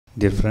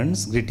Dear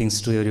friends,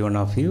 greetings to every one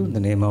of you in the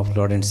name of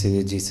Lord and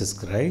Savior Jesus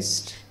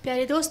Christ.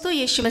 प्यारे दोस्तों,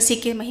 यीशु मसीह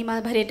के महिमा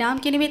भरे नाम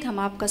के निमित्त हम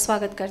आपका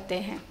स्वागत करते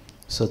हैं।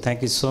 So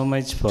thank you so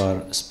much for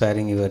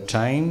sparing your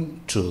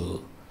time to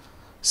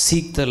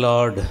seek the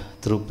Lord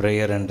through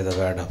prayer and the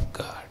word of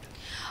God.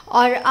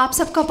 और आप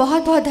सबका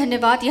बहुत बहुत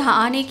धन्यवाद यहाँ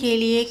आने के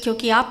लिए,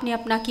 क्योंकि आपने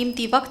अपना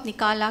कीमती वक्त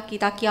निकाला कि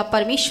ताकि आप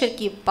परमेश्वर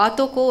की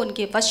बातों को,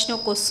 उनके वचनों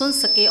को सुन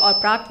सके और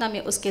प्रार्थना में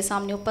उसके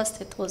सामने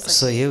उपस्थित हो सके।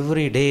 So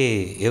every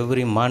day,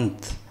 every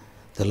month,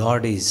 the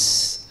Lord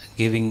is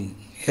giving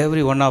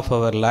every one of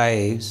our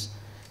lives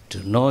to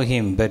know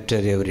Him better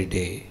every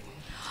day.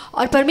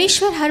 और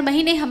परमेश्वर हर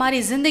महीने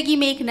हमारी ज़िंदगी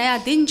में एक नया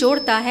दिन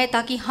जोड़ता है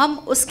ताकि हम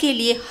उसके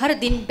लिए हर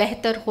दिन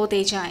बेहतर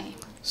होते जाएं।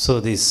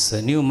 So this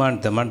new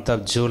month, the month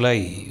of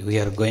July, we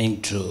are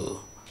going to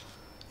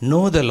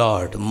know the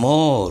Lord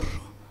more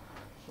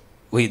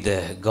with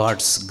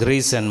God's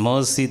grace and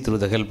mercy through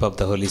the help of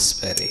the Holy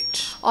Spirit.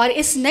 और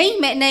इस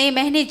नए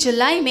महीने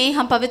जुलाई में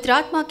हम पवित्र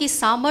आत्मा की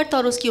सामर्थ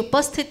और उसकी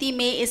उपस्थिति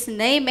में इस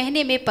नए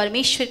महीने में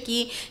परमेश्वर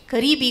की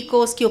करीबी को,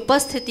 उसकी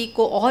उपस्थिति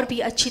को और भी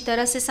अच्छी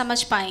तरह से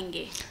समझ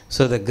पाएंगे।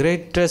 So the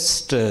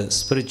greatest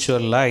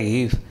spiritual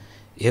life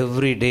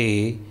every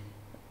day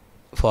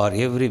for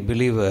every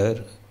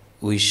believer,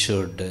 we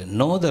should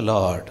know the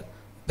Lord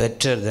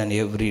better than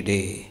every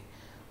day.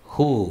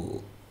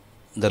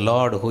 The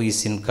Lord who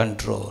is in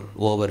control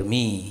over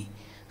me,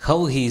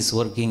 how He is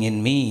working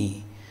in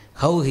me,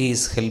 how He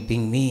is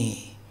helping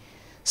me.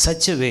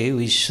 Such a way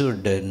we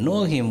should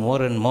know Him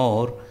more and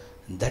more.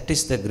 That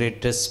is the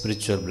greatest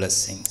spiritual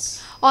blessings.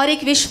 और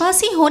एक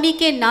विश्वासी होने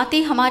के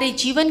नाते हमारे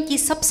जीवन की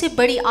सबसे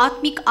बड़ी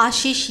आत्मिक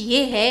आशीष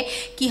ये है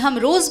कि हम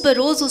रोज़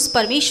बरोज़ उस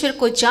परमेश्वर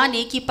को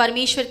जाने कि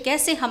परमेश्वर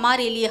कैसे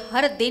हमारे लिए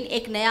हर दिन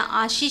एक नया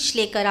आशीष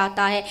लेकर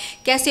आता है,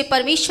 कैसे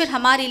परमेश्वर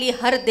हमारे लिए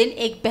हर दिन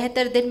एक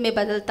बेहतर दिन में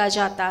बदलता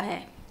जाता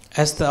है।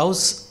 As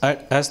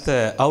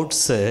the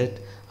outset,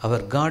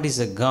 our God is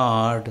a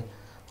God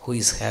who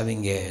is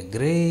having a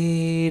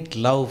great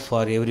love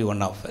for every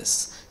one of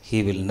us.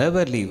 He will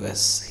never leave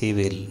us. He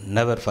will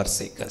never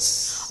forsake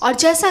us. और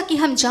जैसा कि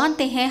हम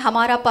जानते हैं,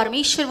 हमारा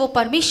परमेश्वर वो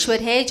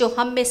परमेश्वर है जो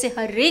हम में से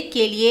हर एक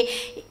के लिए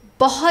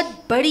बहुत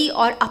बड़ी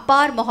और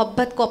अपार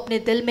मोहब्बत को अपने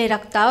दिल में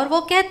रखता है, और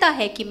वो कहता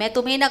है कि मैं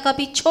तुम्हें न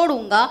कभी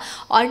छोड़ूंगा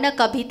और न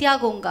कभी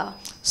त्यागूंगा।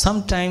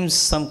 Sometimes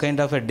some kind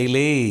of a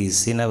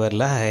delays in our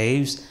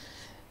lives,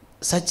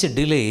 such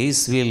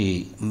delays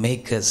will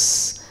make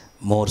us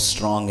more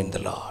strong in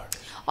the Lord.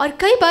 और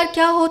कई बार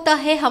क्या होता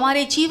है,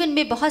 हमारे जीवन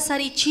में बहुत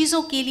सारी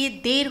चीज़ों के लिए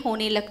देर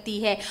होने लगती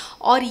है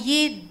और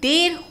ये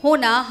देर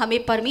होना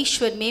हमें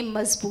परमेश्वर में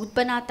मजबूत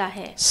बनाता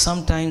है।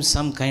 Sometimes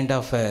some kind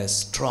of a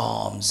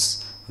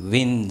storms,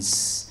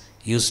 winds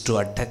used to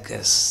attack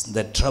us,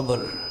 the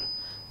trouble.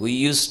 We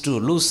used to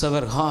lose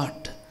our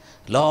heart.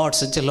 Lord,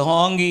 such a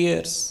long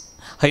years,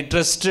 I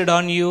trusted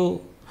on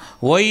you.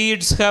 Why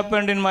it's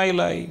happened in my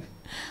life?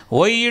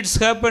 Why it's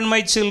happened in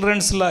my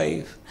children's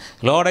life?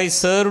 Lord, I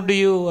served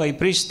you, I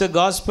preached the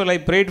gospel, I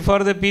prayed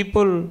for the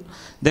people.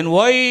 Then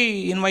why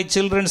in my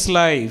children's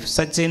life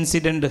such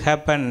incident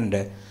happened?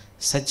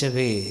 Such a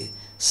way,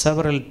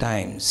 several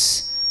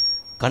times,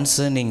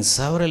 concerning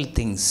several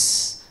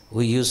things,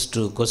 we used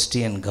to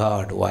question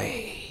God,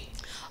 why?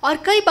 और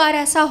कई बार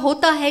ऐसा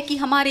होता है कि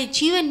हमारे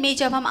जीवन में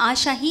जब हम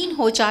आशाहीन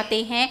हो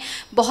जाते हैं,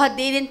 बहुत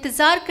देर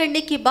इंतज़ार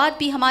करने के बाद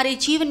भी हमारे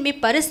जीवन में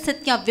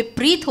परिस्थितियां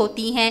विपरीत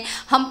होती हैं,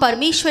 हम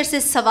परमेश्वर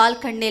से सवाल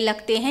करने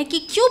लगते हैं कि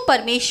क्यों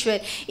परमेश्वर,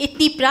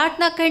 इतनी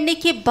प्रार्थना करने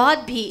के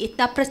बाद भी,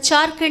 इतना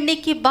प्रचार करने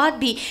के बाद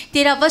भी,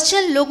 तेरा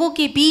वचन लोगों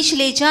के बीच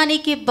ले जाने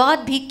के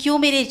बाद भी क्यों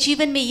मेरे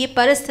जीवन में ये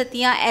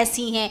परिस्थितियाँ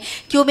ऐसी हैं,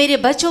 क्यों मेरे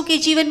बच्चों के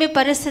जीवन में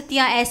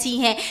परिस्थितियाँ ऐसी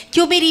हैं,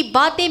 क्यों मेरी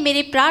बातें,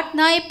 मेरी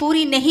प्रार्थनाएँ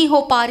पूरी नहीं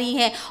हो पा रही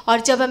हैं। और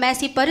जब हम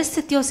ऐसी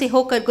परिस्थितियों से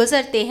होकर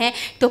गुजरते हैं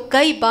तो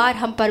कई बार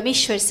हम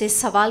परमेश्वर से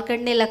सवाल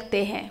करने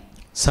लगते हैं।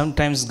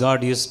 Sometimes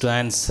God used to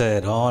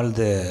answer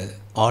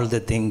all the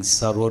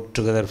things are worked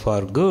together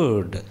for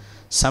good.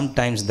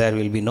 Sometimes there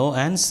will be no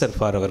answer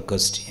for our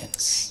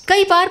questions.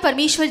 कई बार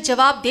परमेश्वर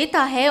जवाब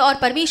देता है, और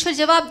परमेश्वर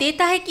जवाब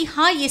देता है कि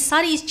हाँ, ये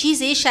सारी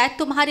चीज़ें शायद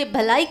तुम्हारे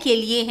भलाई के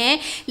लिए हैं,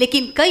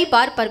 लेकिन कई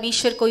बार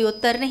परमेश्वर कोई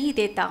उत्तर नहीं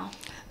देता।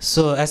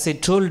 So as I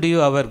told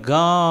you, our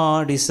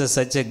God is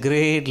such a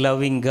great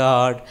loving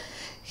God.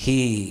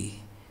 He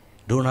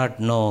do not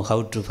know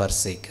how to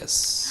forsake us.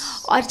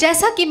 और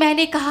जैसा कि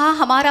मैंने कहा,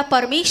 हमारा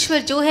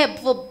परमेश्वर जो है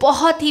वो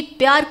बहुत ही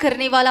प्यार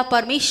करने वाला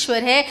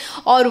परमेश्वर है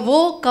और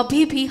वो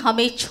कभी भी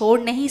हमें छोड़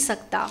नहीं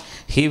सकता।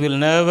 He will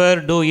never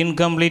do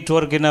incomplete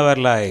work in our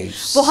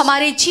lives. वो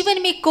हमारे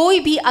जीवन में कोई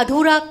भी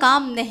अधूरा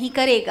काम नहीं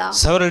करेगा।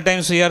 Several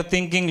times we are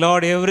thinking,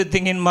 Lord,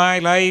 everything in my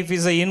life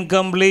is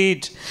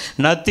incomplete.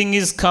 Nothing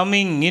is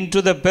coming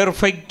into the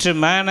perfect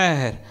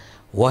manner.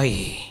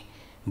 Why?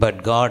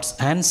 But God's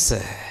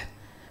answer,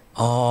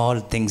 all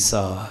things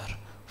are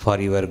for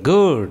your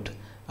good.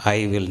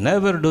 I will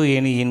never do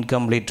any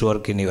incomplete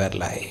work in your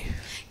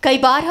life. कई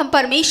बार हम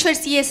परमेश्वर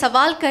से ये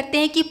सवाल करते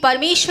हैं कि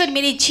परमेश्वर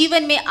मेरे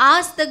जीवन में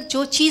आज तक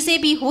जो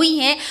चीज़ें भी हुई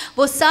हैं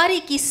वो सारी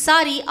की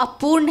सारी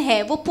अपूर्ण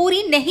है, वो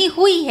पूरी नहीं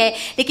हुई है।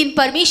 लेकिन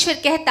परमेश्वर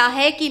कहता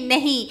है कि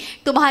नहीं,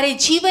 तुम्हारे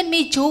जीवन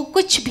में जो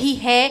कुछ भी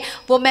है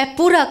वो मैं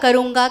पूरा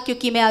करूँगा,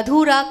 क्योंकि मैं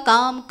अधूरा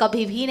काम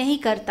कभी भी नहीं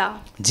करता।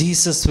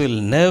 Jesus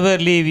will never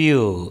leave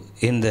you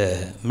in the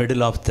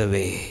middle of the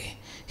way.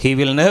 He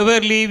will never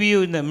leave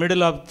you in the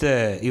middle of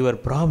your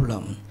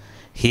problem.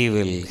 He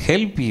will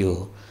help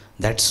you.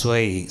 That's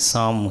why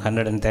Psalm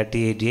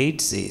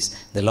 138:8 says,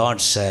 "The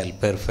Lord shall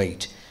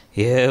perfect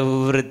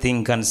everything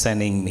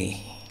concerning me."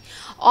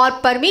 और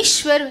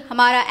परमेश्वर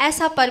हमारा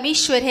ऐसा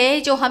परमेश्वर है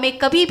जो हमें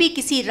कभी भी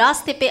किसी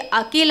रास्ते पे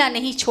अकेला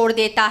नहीं छोड़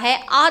देता है,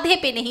 आधे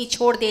पे नहीं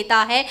छोड़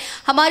देता है।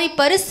 हमारी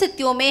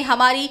परिस्थितियों में,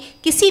 हमारी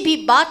किसी भी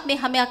बात में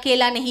हमें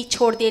अकेला नहीं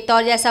छोड़ देता।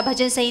 और जैसा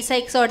भजन संहिता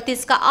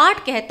 138 का 8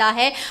 कहता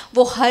है,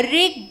 वो हर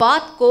एक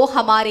बात को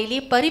हमारे लिए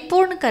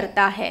परिपूर्ण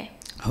करता है।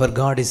 Our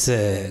God is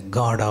a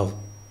God of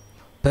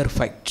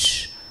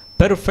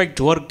perfect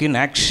work in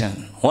action,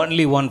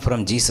 only one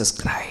from Jesus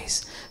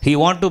Christ. He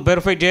want to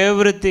perfect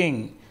everything.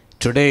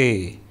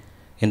 Today,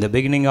 in the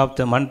beginning of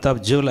the month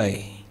of July,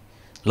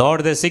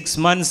 Lord, the 6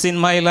 months in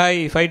my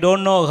life, I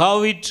don't know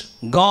how it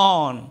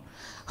gone,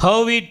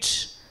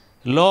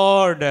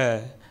 Lord,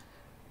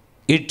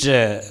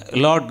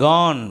 Lord,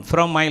 gone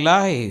from my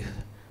life.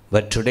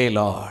 But today,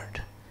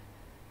 Lord,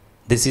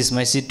 this is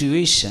my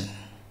situation.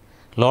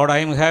 Lord, I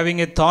am having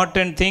a thought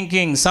and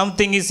thinking,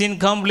 something is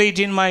incomplete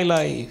in my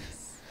life.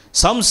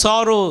 Some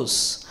sorrows,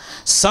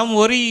 some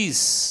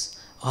worries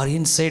are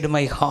inside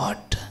my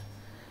heart.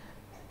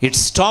 It's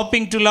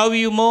stopping to love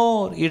you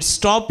more. It's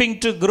stopping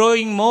to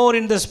growing more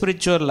in the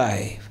spiritual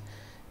life.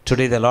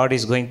 Today the Lord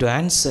is going to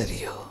answer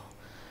you.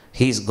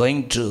 He is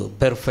going to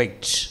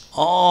perfect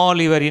all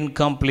your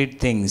incomplete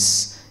things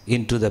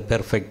into the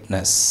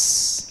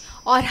perfectness.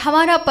 और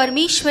हमारा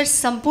परमेश्वर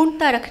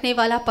संपूर्णता रखने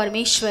वाला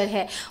परमेश्वर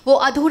है, वो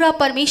अधूरा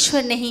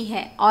परमेश्वर नहीं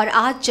है। और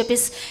आज जब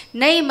इस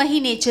नए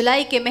महीने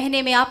जुलाई के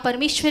महीने में आप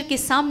परमेश्वर के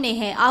सामने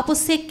हैं, आप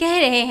उससे कह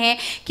रहे हैं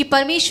कि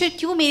परमेश्वर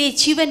क्यों मेरे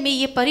जीवन में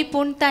ये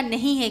परिपूर्णता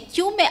नहीं है,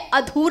 क्यों मैं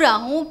अधूरा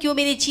हूँ, क्यों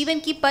मेरे जीवन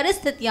की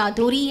परिस्थितियाँ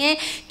अधूरी हैं,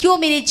 क्यों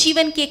मेरे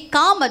जीवन के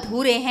काम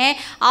अधूरे हैं।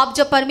 आप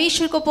जब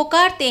परमेश्वर को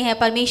पुकारते हैं,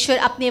 परमेश्वर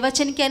अपने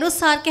वचन के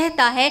अनुसार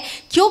कहता है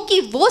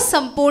क्योंकि वो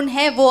संपूर्ण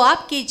है, वो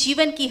आपके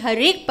जीवन की हर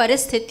एक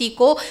परिस्थिति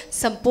को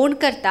संपूर्ण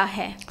करता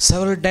है।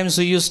 Several times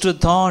we used to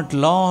thought,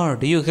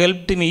 Lord, you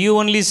helped me, you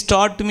only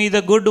taught me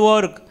the good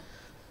work.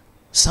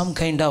 Some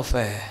kind of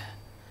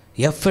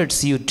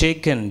efforts you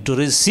taken to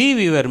receive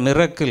your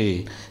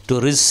miracle, to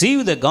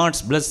receive the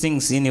God's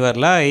blessings in your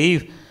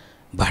life,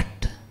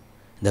 but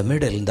the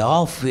middle, the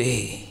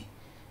halfway,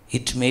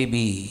 it may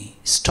be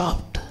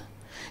stopped.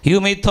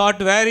 You may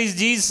thought, where is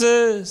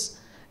Jesus?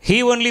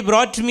 He only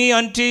brought me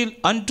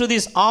unto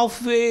this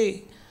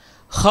halfway.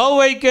 How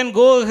I can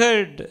go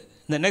ahead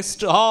the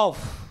next half,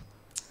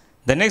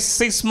 the next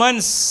 6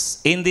 months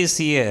in this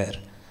year?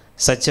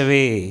 Such a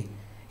way,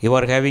 you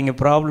are having a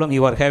problem,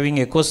 you are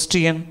having a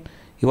question,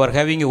 you are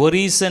having a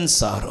worries and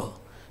sorrow.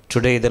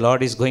 Today the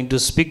Lord is going to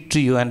speak to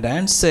you and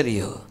answer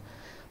you.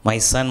 My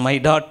son, my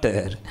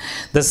daughter,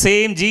 the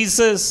same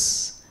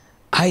Jesus,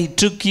 I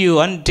took you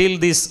until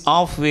this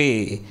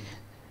halfway.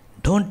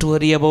 Don't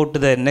worry about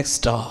the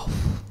next half.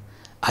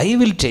 I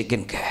will take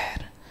care.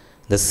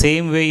 The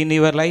same way in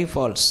your life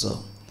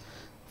also.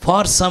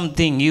 For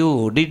something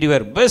you did your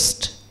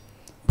best,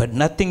 but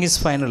nothing is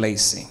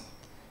finalizing.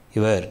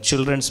 Your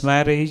children's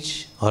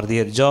marriage or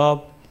their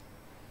job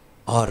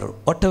or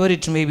whatever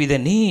it may be the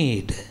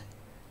need.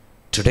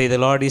 Today the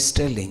Lord is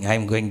telling, I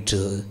am going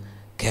to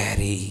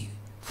carry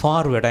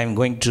forward. I am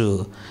going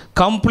to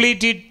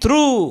complete it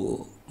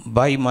through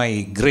by my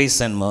grace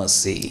and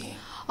mercy.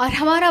 और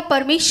हमारा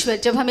परमेश्वर,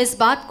 जब हम इस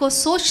बात को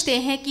सोचते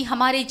हैं कि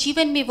हमारे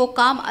जीवन में वो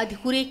काम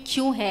अधूरे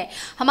क्यों है,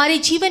 हमारे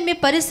जीवन में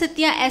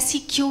परिस्थितियां ऐसी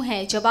क्यों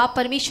हैं, जब आप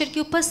परमेश्वर की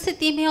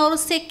उपस्थिति में और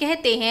उससे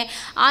कहते हैं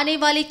आने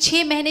वाले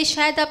 6 महीने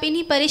शायद आप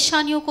इन्हीं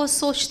परेशानियों को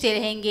सोचते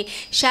रहेंगे,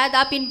 शायद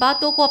आप इन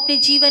बातों को अपने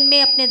जीवन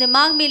में, अपने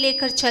दिमाग में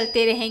लेकर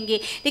चलते रहेंगे,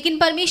 लेकिन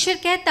परमेश्वर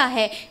कहता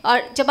है,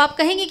 और जब आप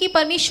कहेंगे कि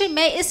परमेश्वर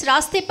मैं इस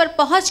रास्ते पर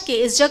पहुँच के,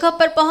 इस जगह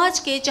पर पहुँच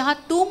के जहाँ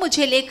तू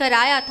मुझे लेकर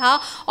आया था,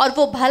 और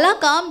वो भला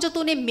काम जो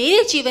तूने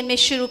मेरे जीवन में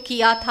शुरू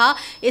किया था,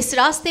 इस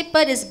रास्ते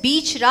पर, इस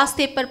बीच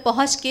रास्ते पर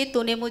पहुंच के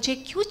तूने मुझे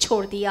क्यों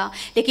छोड़ दिया।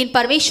 लेकिन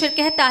परमेश्वर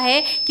कहता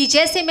है कि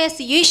जैसे मैं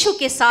यीशु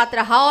के साथ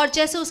रहा और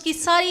जैसे उसकी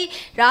सारी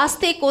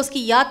रास्ते को,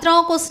 उसकी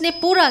यात्राओं को उसने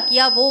पूरा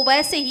किया, वो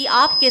वैसे ही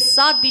आपके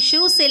साथ भी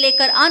शुरू से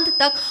लेकर अंत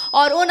तक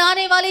और उन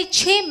आने वाले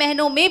 6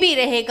 महीनों में भी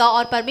रहेगा,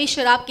 और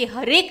परमेश्वर आपके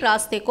हर एक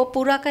रास्ते को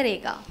पूरा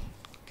करेगा।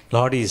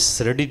 Lord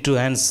is ready to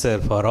answer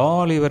for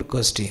all your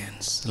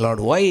questions. Lord,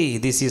 why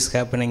this is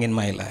happening in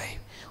my life?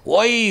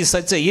 Why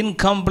such an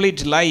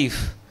incomplete life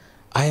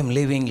I am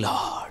living,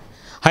 Lord?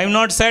 I am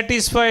not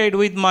satisfied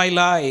with my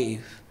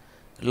life.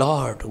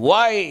 Lord,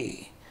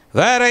 why?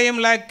 Where I am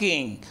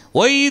lacking?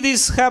 Why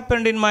this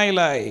happened in my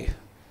life?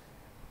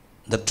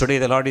 Today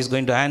the Lord is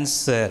going to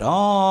answer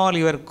all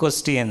your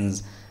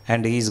questions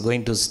and He is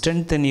going to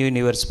strengthen you in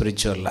your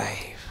spiritual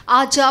life.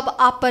 आज जब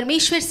आप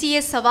परमेश्वर से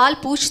ये सवाल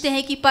पूछते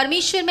हैं कि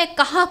परमेश्वर मैं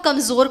कहाँ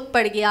कमज़ोर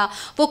पड़ गया,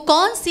 वो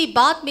कौन सी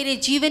बात मेरे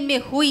जीवन में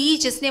हुई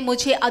जिसने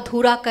मुझे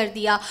अधूरा कर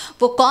दिया,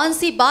 वो कौन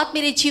सी बात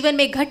मेरे जीवन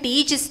में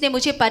घटी जिसने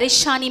मुझे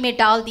परेशानी में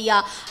डाल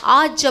दिया।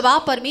 आज जब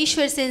आप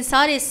परमेश्वर से इन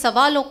सारे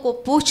सवालों को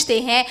पूछते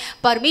हैं,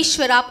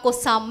 परमेश्वर आपको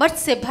सामर्थ्य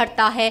से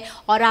भरता है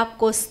और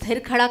आपको स्थिर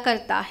खड़ा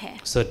करता है।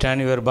 So turn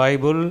your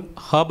Bible,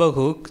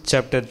 Habakkuk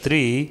chapter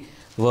 3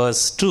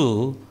 verse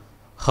 2.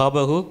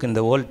 Habakkuk in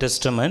the Old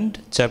Testament,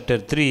 chapter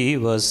 3,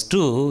 verse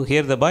 2,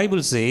 here the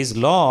Bible says,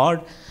 Lord,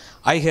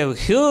 I have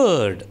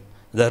heard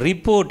the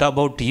report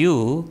about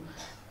you,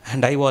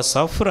 and I was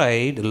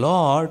afraid.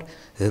 Lord,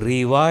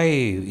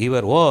 revive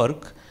your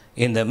work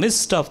in the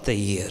midst of the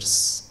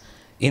years.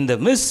 In the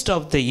midst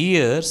of the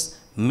years,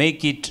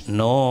 make it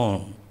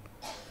known.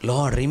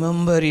 Lord,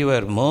 remember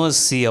your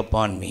mercy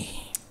upon me.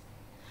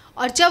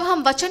 और जब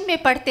हम वचन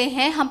में पढ़ते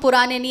हैं, हम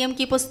पुराने नियम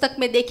की पुस्तक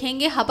में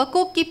देखेंगे,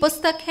 हबक्कुक की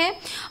पुस्तक है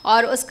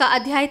और उसका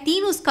अध्याय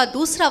 3 उसका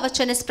दूसरा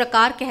वचन इस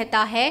प्रकार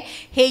कहता है,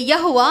 हे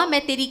यहोवा, मैं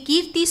तेरी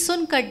कीर्ति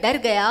सुनकर डर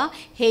गया।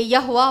 हे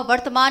यहोवा,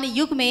 वर्तमान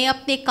युग में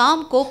अपने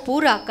काम को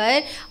पूरा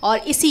कर और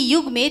इसी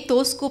युग में तो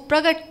उसको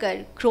प्रकट कर,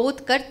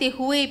 क्रोध करते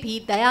हुए भी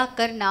दया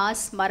करना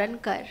स्मरण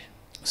कर।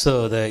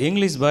 So the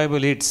English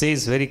Bible, it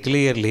says very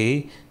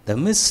clearly, the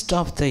midst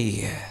of the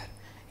year,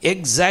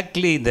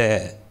 exactly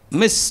the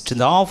missed,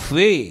 the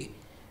halfway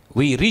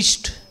we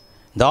reached,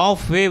 the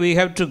halfway we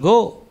have to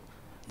go,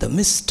 the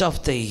midst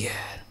of the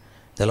year.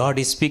 The Lord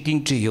is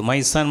speaking to you,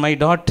 my son, my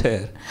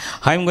daughter.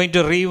 I am going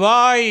to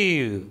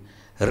revive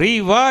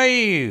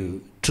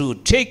to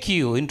take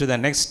you into the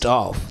next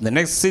half. The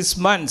next 6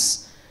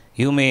 months,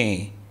 you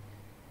may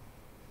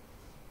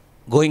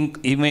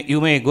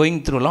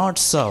going through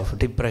lots of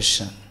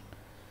depression.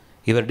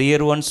 Your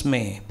dear ones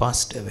may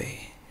passed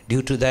away.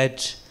 Due to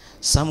that,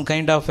 some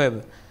kind of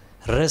a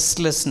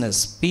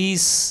restlessness,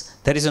 peace,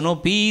 there is no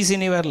peace in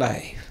your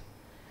life.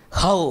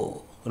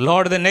 How?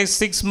 Lord, the next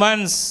 6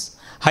 months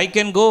I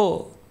can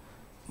go.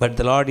 But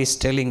the Lord is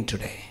telling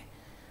today,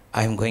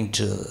 I am going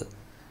to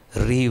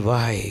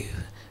revive.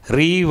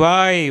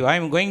 I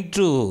am going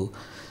to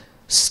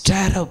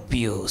stir up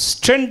you,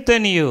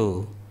 strengthen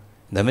you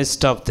in the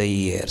midst of the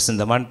years, in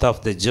the month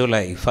of the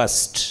July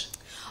 1st.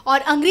 और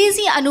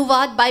अंग्रेजी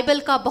अनुवाद Bible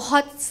का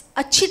बहुत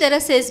अच्छी तरह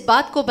से इस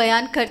बात को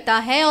बयान करता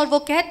है और वो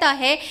कहता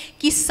है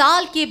कि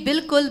साल के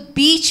बिल्कुल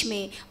बीच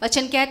में,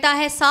 वचन कहता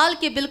है साल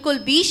के बिल्कुल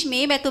बीच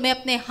में मैं तुम्हें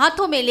अपने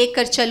हाथों में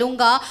लेकर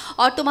चलूँगा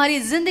और तुम्हारी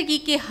ज़िंदगी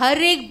के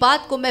हर एक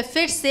बात को मैं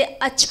फिर से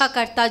अच्छा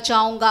करता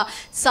जाऊँगा।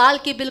 साल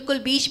के बिल्कुल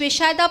बीच में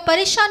शायद आप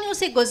परेशानियों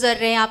से गुजर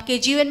रहे हैं, आपके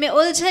जीवन में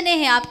उलझने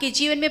हैं, आपके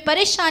जीवन में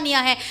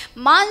परेशानियाँ हैं,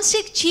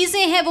 मानसिक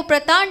चीज़ें हैं, वो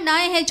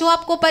प्रताड़नाएँ हैं जो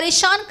आपको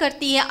परेशान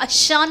करती हैं,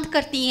 अशांत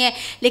करती हैं,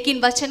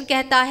 लेकिन वचन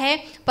कहता है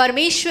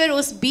परमेश्वर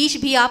उस बीच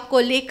भी आपको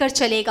लेकर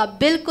चलेगा,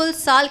 बिल्कुल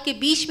साल के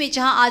बीच में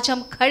जहां आज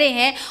हम खड़े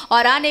हैं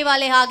और आने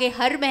वाले आगे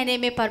हर महीने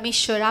में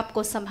परमेश्वर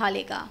आपको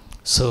संभालेगा।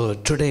 So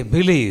today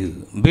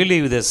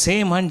believe the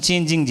same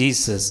unchanging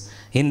Jesus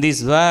in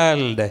this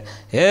world.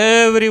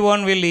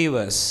 Everyone will leave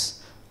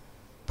us.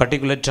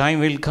 Particular time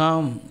will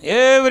come.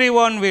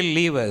 Everyone will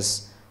leave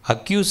us,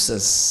 accuse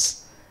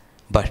us.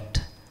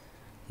 But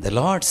the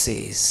Lord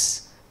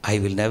says, I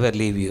will never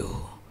leave you.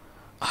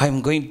 I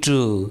am going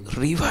to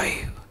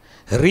revive.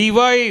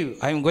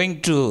 I am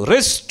going to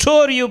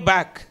restore you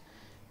back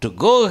to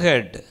go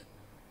ahead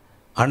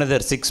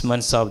another 6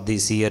 months of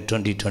this year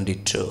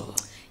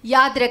 2022.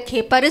 याद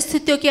रखें,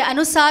 परिस्थितियों के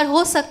अनुसार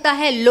हो सकता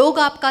है लोग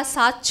आपका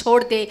साथ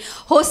छोड़ दे,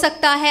 हो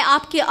सकता है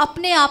आपके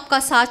अपने आप का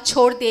साथ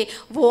छोड़ दे,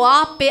 वो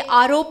आप पे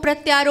आरोप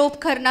प्रत्यारोप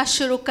करना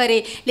शुरू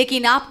करे,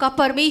 लेकिन आपका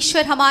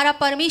परमेश्वर, हमारा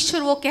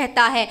परमेश्वर, वो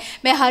कहता है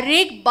मैं हर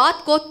एक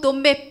बात को तुम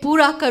में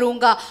पूरा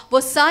करूँगा।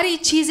 वो सारी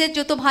चीज़ें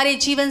जो तुम्हारे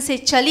जीवन से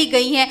चली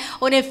गई हैं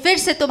उन्हें फिर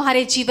से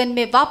तुम्हारे जीवन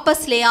में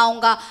वापस ले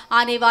आऊँगा।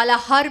 आने वाला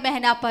हर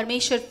महीना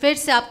परमेश्वर फिर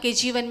से आपके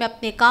जीवन में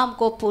अपने काम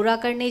को पूरा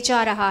करने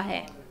जा रहा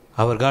है।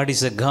 Our God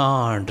is a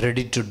God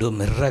ready to do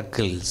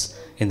miracles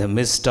in the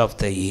midst of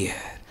the year,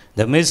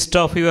 the midst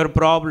of your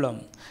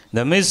problem,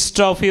 the midst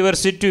of your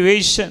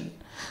situation.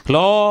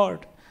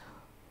 Lord,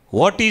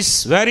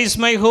 where is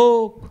my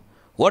hope?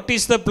 What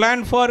is the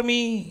plan for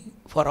me?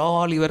 For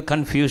all your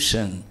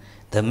confusion,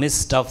 the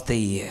midst of the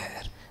year,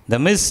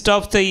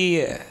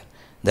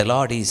 the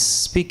Lord is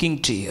speaking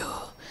to you.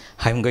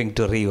 I am going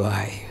to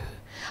revive.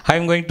 I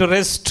am going to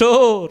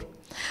restore.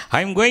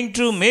 I am going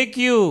to make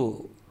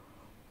you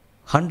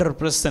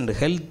 100%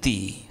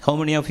 healthy. How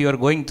many of you are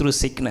going through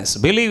sickness?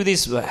 Believe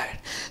this word.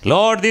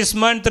 Lord, this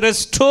month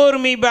restore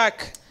me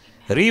back.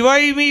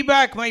 Revive me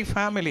back, my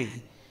family.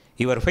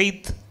 Your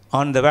faith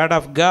on the word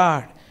of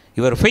God,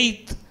 your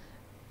faith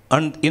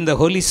in the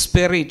Holy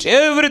Spirit,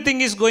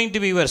 everything is going to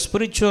be your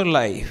spiritual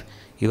life,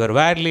 your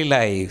worldly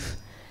life,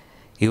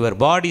 your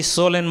body,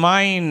 soul and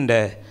mind.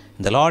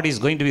 The Lord is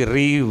going to be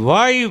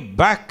revived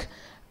back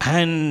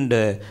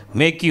and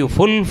make you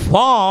full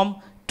form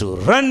to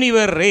run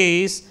your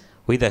race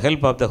with the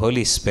help of the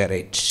Holy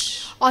Spirit.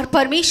 और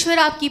परमेश्वर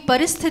आपकी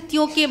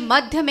परिस्थितियों के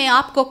मध्य में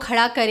आपको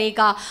खड़ा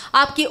करेगा,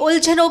 आपकी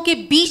उलझनों के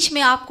बीच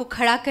में आपको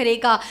खड़ा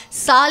करेगा।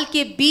 साल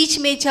के बीच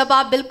में जब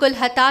आप बिल्कुल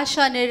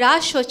हताशा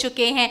निराश हो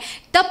चुके हैं,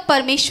 तब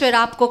परमेश्वर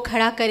आपको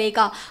खड़ा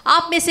करेगा।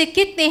 आप में से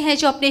कितने हैं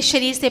जो अपने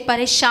शरीर से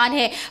परेशान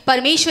हैं?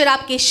 परमेश्वर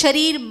आपके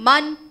शरीर,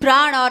 मन,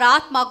 प्राण और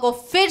आत्मा को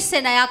फिर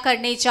से नया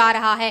करने जा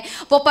रहा है।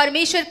 वो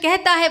परमेश्वर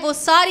कहता है, वो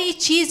सारी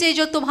चीज़ें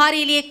जो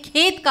तुम्हारे लिए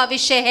खेद का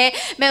विषय है,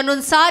 मैं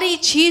उन सारी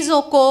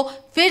चीज़ों को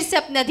फिर से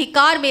अपने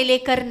अधिकार में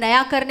लेकर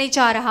नया करने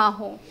जा रहा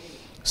हूँ।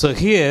 So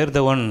here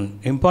the one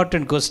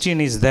important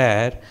question is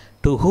there,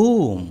 to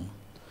whom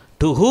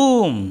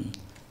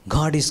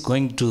God is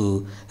going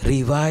to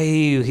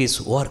revive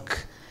his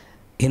work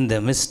in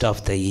the midst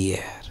of the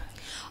year.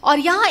 और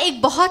यहाँ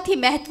एक बहुत ही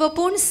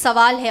महत्वपूर्ण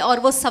सवाल है, और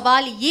वो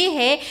सवाल ये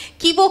है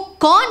कि वो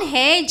कौन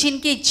है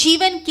जिनके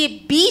जीवन के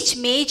बीच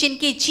में,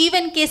 जिनके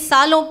जीवन के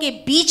सालों के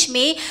बीच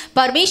में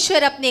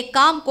परमेश्वर अपने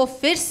काम को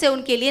फिर से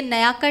उनके लिए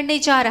नया करने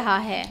जा रहा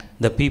है।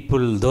 The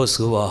people, those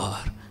who are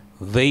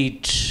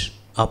wait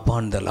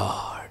upon the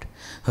Lord,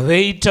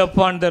 wait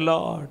upon the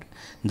Lord.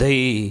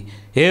 They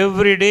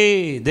every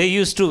day they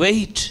used to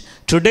wait.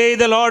 Today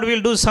the Lord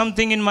will do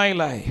something in my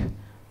life,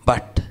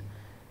 but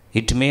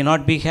it may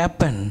not be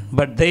happen,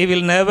 but they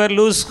will never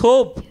lose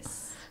hope.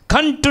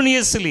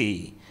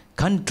 Continuously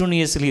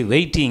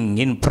waiting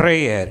in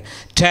prayer,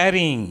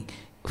 tarrying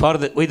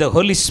with the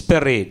Holy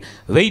Spirit,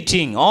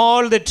 waiting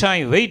all the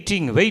time,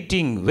 waiting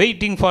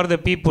for the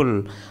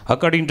people.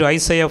 According to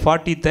Isaiah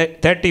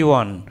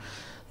 40:31,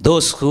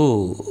 those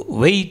who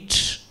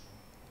wait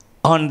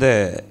upon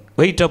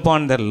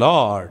the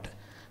Lord,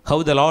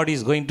 how the Lord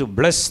is going to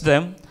bless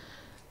them.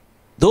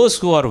 Those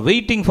who are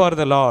waiting for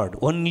the Lord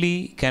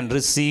only can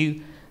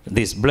receive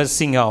this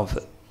blessing of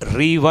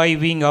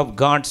reviving of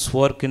God's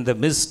work in the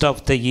midst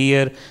of the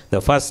year,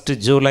 the 1st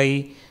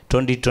July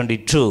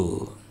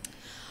 2022.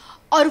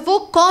 और वो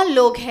कौन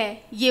लोग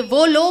हैं? ये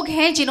वो लोग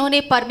हैं जिन्होंने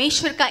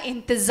परमेश्वर का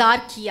इंतज़ार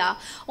किया।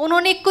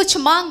 उन्होंने कुछ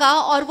मांगा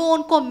और वो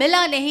उनको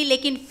मिला नहीं,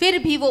 लेकिन फिर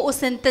भी वो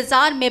उस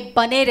इंतज़ार में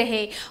बने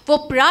रहे, वो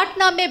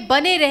प्रार्थना में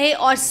बने रहे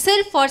और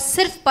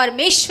सिर्फ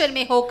परमेश्वर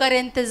में होकर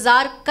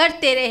इंतज़ार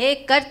करते रहे।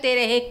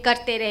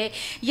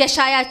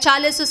 यशाया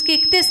 40 उसके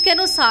 31 के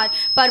अनुसार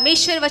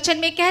परमेश्वर वचन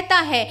में कहता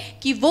है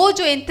कि वो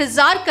जो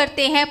इंतज़ार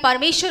करते हैं,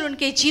 परमेश्वर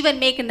उनके जीवन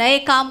में एक नए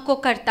काम को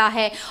करता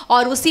है।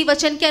 और उसी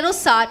वचन के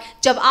अनुसार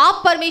जब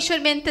आप परमेश्वर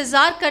में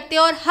इंतजार करते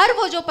हैं, और हर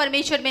वो जो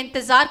परमेश्वर में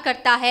इंतजार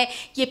करता है,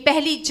 ये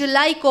 1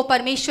 जुलाई को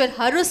परमेश्वर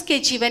हर उसके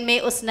जीवन में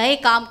उस नए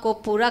काम को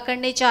पूरा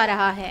करने जा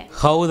रहा है।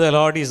 How the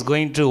Lord is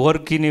going to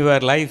work in your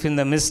life in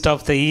the midst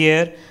of the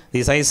year.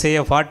 This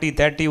Isaiah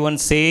 40:31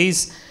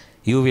 says,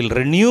 you will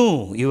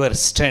renew your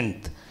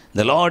strength.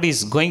 The Lord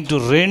is going to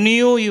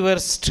renew your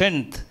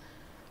strength,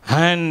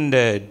 and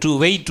to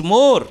wait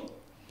more,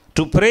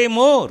 to pray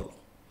more.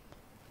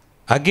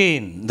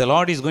 Again, the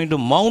Lord is going to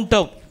mount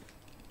up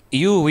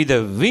you with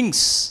the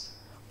wings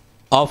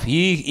of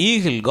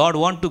eagle. God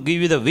want to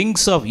give you the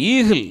wings of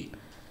eagle.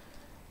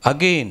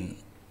 Again,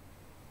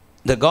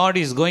 the God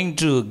is going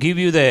to give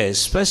you the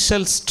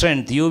special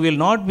strength. You will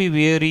not be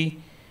weary,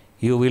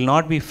 you will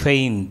not be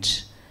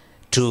faint,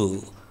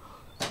 to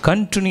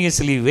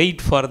continuously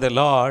wait for the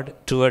Lord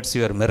towards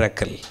your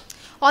miracle.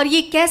 और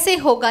ये कैसे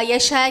होगा?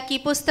 यशाया की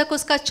पुस्तक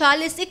उसका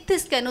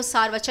 40:31 के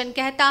अनुसार वचन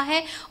कहता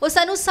है, उस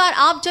अनुसार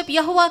आप जब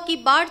यहोवा की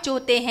बाट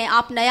जोहते हैं,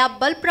 आप नया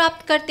बल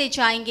प्राप्त करते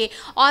जाएंगे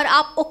और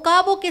आप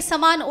उकाबों के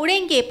समान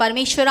उड़ेंगे।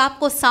 परमेश्वर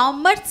आपको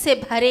सामर्थ्य से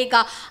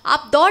भरेगा।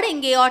 आप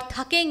दौड़ेंगे और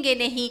थकेंगे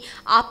नहीं,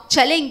 आप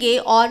चलेंगे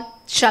और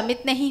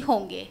श्रमित नहीं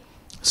होंगे।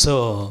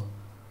 So,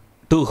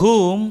 to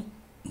whom?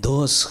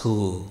 Those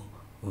who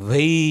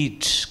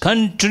wait,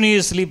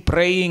 continuously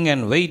praying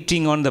and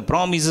waiting on the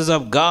promises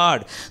of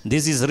God.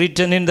 This is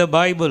written in the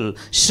Bible.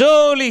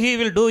 Surely He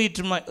will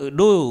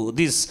do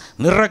this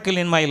miracle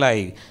in my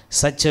life.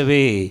 Such a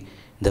way,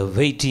 the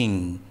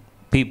waiting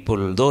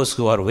people, those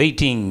who are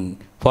waiting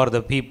for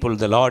the people,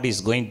 the Lord is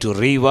going to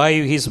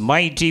revive His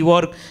mighty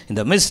work in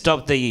the midst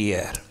of the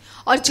year.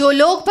 और जो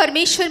लोग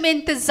परमेश्वर में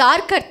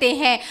इंतजार करते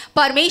हैं,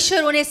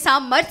 परमेश्वर उन्हें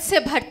सामर्थ्य से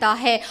भरता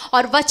है।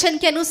 और वचन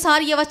के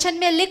अनुसार, ये वचन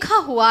में लिखा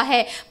हुआ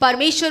है,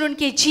 परमेश्वर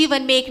उनके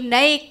जीवन में एक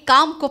नए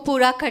काम को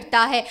पूरा करता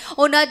है।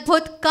 उन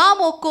अद्भुत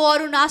कामों को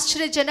और उन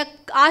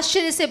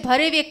आश्चर्य से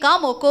भरे हुए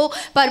कामों को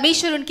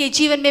परमेश्वर उनके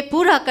जीवन में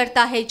पूरा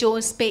करता है जो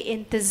उस पे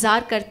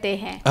इंतजार करते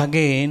हैं।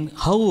 Again,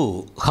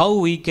 how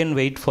we can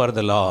wait for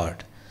the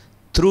Lord?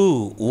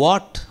 Through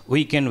what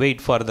we can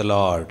wait for the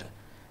Lord?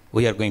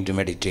 We are going to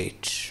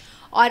meditate.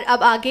 और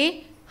अब आगे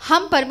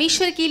हम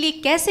परमेश्वर के लिए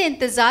कैसे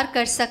इंतज़ार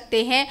कर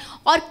सकते हैं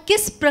और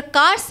किस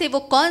प्रकार से, वो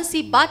कौन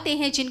सी बातें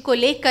हैं जिनको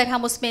लेकर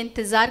हम उसमें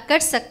इंतज़ार कर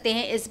सकते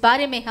हैं, इस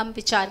बारे में हम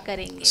विचार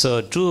करेंगे।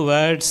 So 2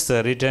 words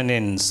written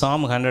in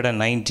Psalm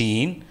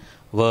 119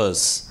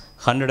 verse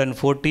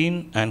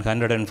 114 and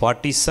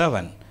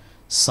 147.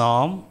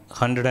 Psalm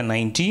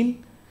 119,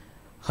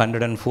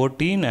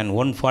 114 and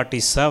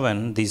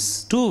 147.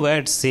 These 2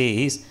 words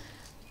says,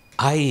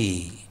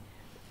 I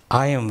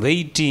am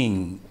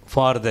waiting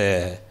for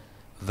the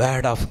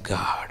word of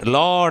God.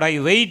 Lord, I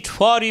wait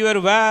for your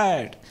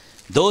word.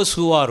 those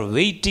who are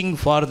waiting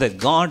for the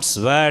God's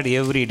word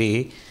every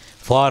day,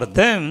 for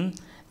them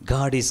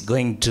God is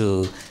going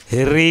to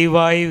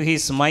revive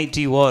his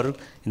mighty work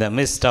in the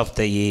midst of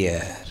the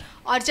year.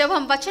 और जब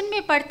हम वचन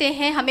में पढ़ते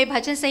हैं, हमें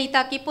भजन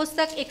संहिता की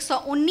पुस्तक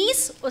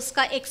 119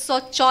 उसका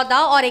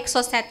 114 और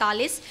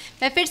 147,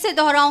 मैं फिर से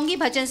दोहराऊंगी,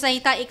 भजन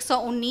संहिता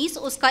 119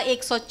 उसका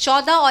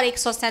 114 और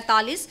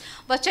 147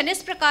 वचन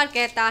इस प्रकार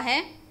कहता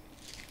है,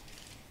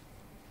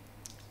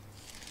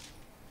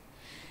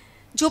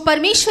 जो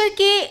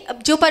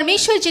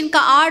परमेश्वर जिनका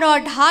आड़ और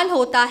ढाल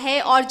होता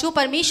है और जो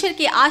परमेश्वर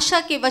के आशा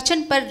के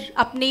वचन पर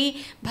अपने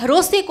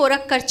भरोसे को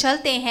रखकर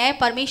चलते हैं,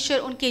 परमेश्वर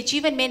उनके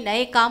जीवन में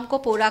नए काम को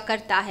पूरा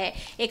करता है।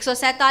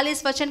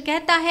 147 वचन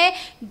कहता है,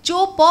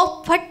 जो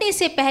पौ फटने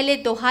से पहले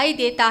दुहाई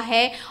देता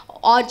है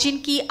और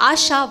जिनकी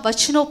आशा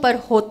वचनों पर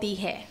होती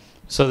है।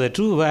 So the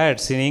two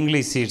words in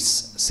English it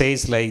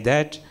says like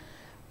that,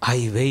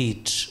 I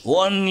wait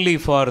only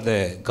for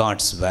the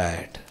God's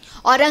word.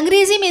 और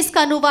अंग्रेजी में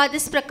इसका अनुवाद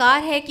इस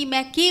प्रकार है कि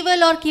मैं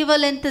केवल और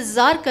केवल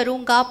इंतजार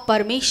करूंगा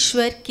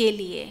परमेश्वर के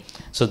लिए।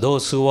 So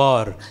those who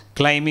are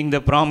claiming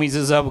the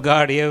promises of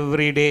God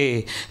every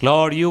day,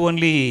 Lord, you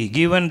only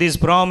given this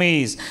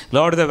promise.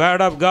 Lord, the word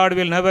of God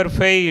will never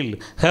fail.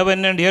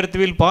 Heaven and earth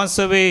will pass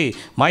away.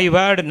 My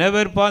word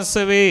never pass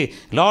away.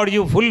 Lord,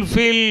 you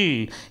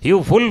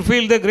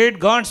fulfill the great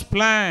God's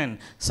plan.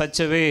 Such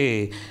a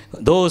way,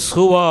 those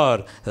who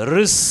are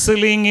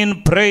wrestling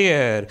in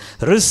prayer,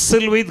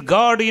 wrestle with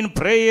God in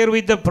prayer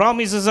with the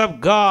promises of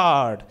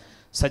God.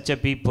 Such a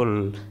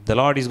people, the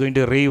Lord is going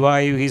to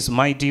revive his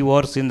mighty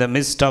works in the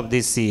midst of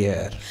this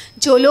year.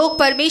 जो लोग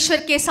परमेश्वर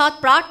के साथ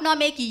प्रार्थना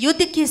में एक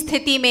युद्ध की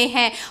स्थिति में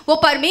हैं, वो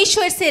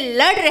परमेश्वर से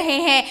लड़ रहे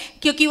हैं,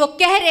 क्योंकि वो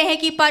कह रहे हैं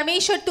कि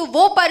परमेश्वर तू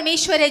वो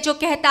परमेश्वर है जो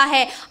कहता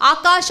है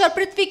आकाश और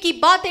पृथ्वी की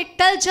बातें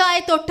टल जाए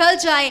तो टल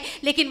जाए,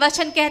 लेकिन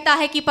वचन कहता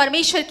है कि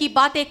परमेश्वर की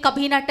बातें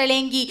कभी ना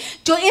टलेंगी।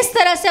 जो इस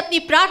तरह से अपनी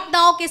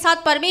प्रार्थनाओं के साथ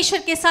परमेश्वर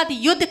के साथ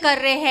युद्ध कर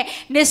रहे हैं,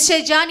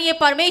 निश्चय जानिए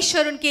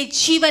परमेश्वर उनके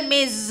जीवन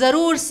में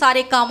जरूर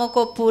सारे कामों को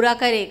पूरा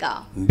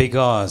करेगा।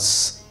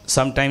 Because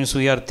sometimes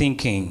we are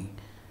thinking,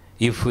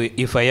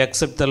 if I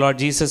accept the Lord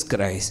Jesus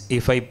Christ,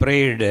 if I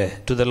prayed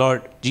to the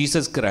Lord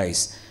Jesus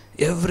Christ,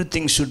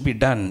 everything should be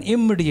done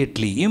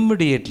immediately.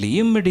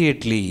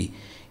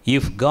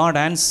 If God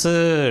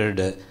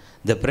answered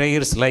the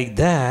prayers like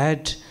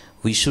that,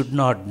 we should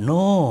not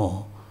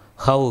know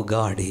how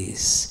God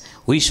is.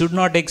 We should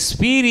not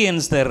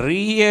experience the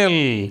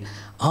real,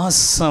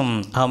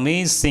 awesome,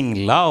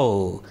 amazing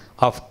love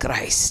of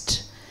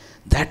Christ.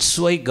 That's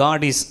why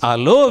God is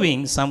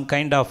allowing some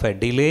kind of a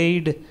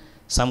delayed,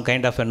 some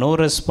kind of a no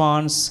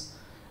response.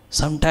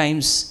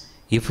 Sometimes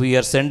if we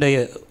are send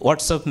a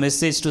WhatsApp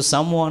message to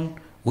someone,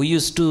 we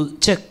used to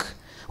check,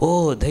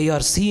 oh, they are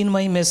seeing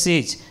my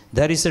message,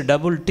 there is a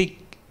double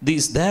tick,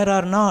 this there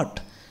or not.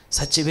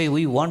 Such a way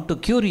we want to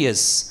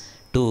curious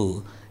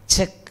to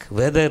check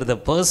whether the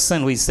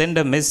person we send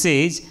a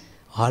message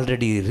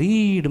already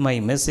read my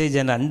message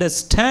and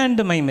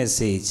understand my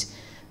message.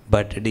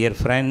 But dear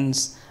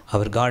friends,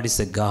 our God is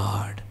a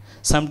God.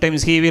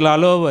 Sometimes he will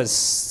allow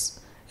us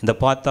in the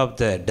path of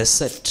the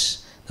desert,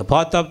 the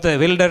path of the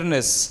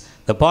wilderness,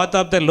 the path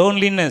of the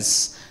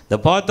loneliness, the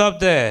path of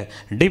the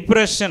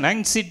depression,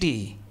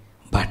 anxiety.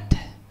 But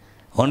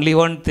only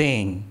one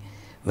thing,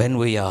 when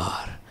we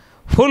are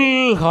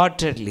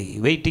full-heartedly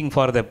waiting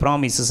for the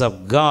promises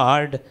of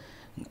God,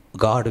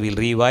 God will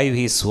revive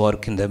his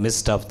work in the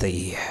midst of the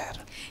year.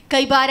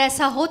 कई बार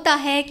ऐसा होता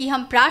है कि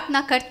हम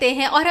प्रार्थना करते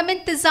हैं और हम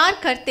इंतज़ार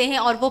करते हैं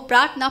और वो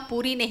प्रार्थना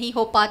पूरी नहीं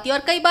हो पाती, और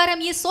कई बार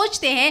हम ये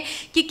सोचते हैं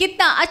कि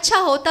कितना अच्छा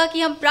होता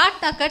कि हम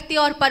प्रार्थना करते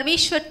और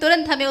परमेश्वर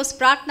तुरंत हमें उस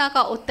प्रार्थना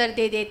का उत्तर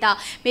दे देता।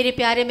 मेरे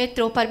प्यारे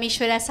मित्रों,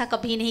 परमेश्वर ऐसा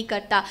कभी नहीं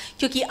करता,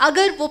 क्योंकि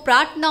अगर वो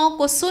प्रार्थनाओं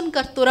को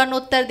सुनकर तुरंत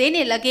उत्तर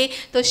देने लगे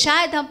तो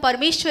शायद हम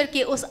परमेश्वर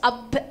के उस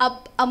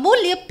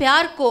अमूल्य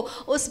प्यार को,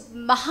 उस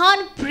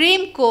महान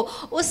प्रेम को,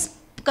 उस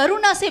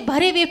करुणा से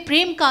भरे हुए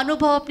प्रेम का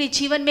अनुभव अपने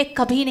जीवन में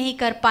कभी नहीं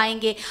कर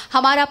पाएंगे।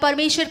 हमारा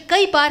परमेश्वर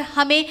कई बार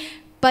हमें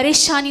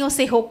परेशानियों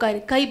से होकर,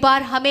 कई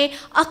बार हमें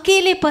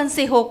अकेलेपन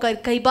से होकर,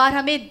 कई बार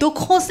हमें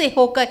दुखों से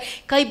होकर,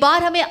 कई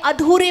बार हमें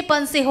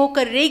अधूरेपन से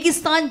होकर,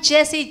 रेगिस्तान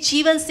जैसे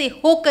जीवन से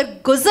होकर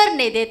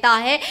गुजरने देता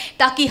है,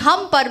 ताकि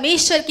हम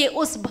परमेश्वर के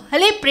उस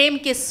भले प्रेम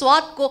के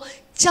स्वाद को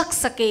चख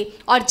सके।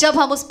 और जब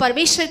हम उस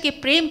परमेश्वर के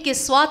प्रेम के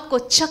स्वाद को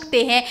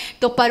चखते हैं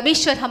तो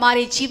परमेश्वर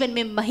हमारे जीवन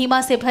में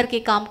महिमा से भर के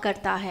काम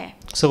करता है।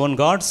 So when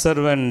God's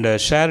servant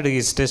shared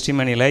his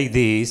testimony like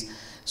this,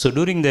 so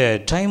during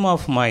the time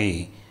of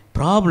my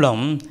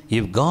problem,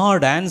 if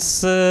God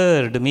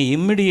answered me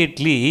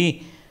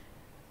immediately,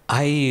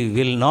 I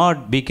will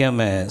not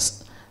become a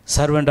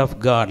servant of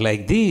God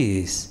like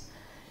this.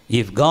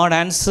 If God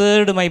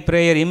answered my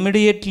prayer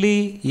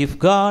immediately,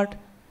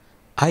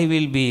 I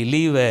will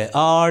live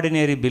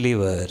ordinary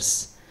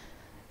believers.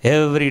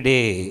 Every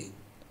day,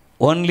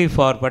 only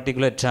for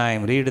particular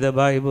time, read the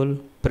Bible,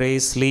 pray,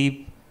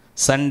 sleep.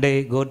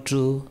 Sunday, go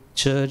to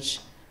church,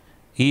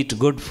 eat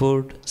good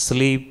food,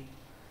 sleep.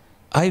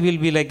 I will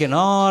be like a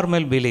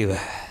normal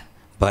believer.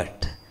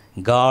 But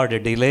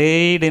God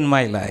delayed in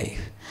my life.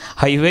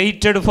 I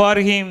waited for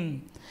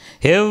him.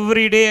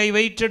 Every day I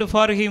waited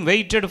for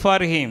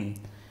him.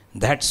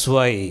 That's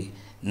why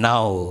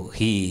now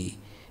he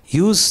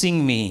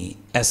using me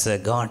as a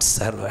God's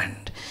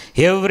servant.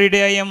 Every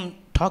day I am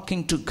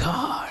talking to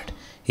God.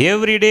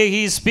 Every day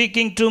he is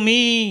speaking to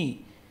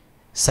me.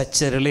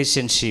 Such a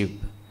relationship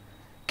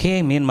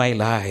came in my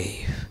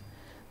life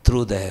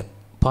through the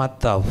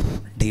path of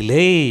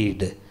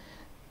delayed,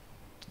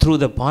 through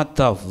the path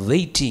of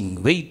waiting,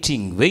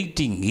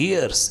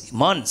 years,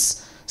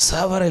 months,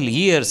 several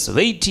years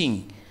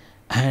waiting.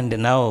 And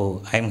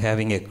now I am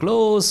having a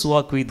close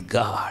walk with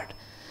God.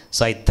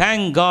 So I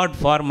thank God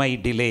for my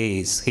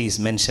delays. He is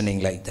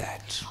mentioning like that.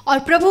 और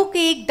प्रभु के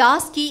एक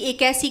दास की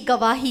एक ऐसी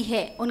गवाही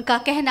है, उनका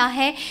कहना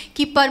है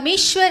कि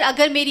परमेश्वर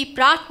अगर मेरी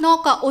प्रार्थनाओं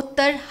का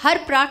उत्तर हर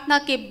प्रार्थना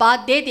के बाद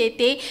दे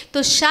देते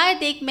तो शायद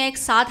मैं एक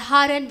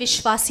साधारण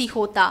विश्वासी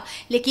होता,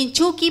 लेकिन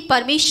चूंकि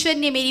परमेश्वर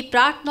ने मेरी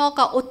प्रार्थनाओं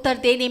का उत्तर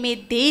देने में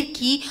देर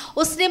की,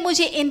 उसने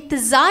मुझे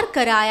इंतज़ार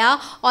कराया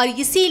और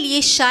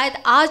इसीलिए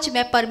शायद आज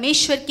मैं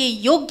परमेश्वर के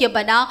योग्य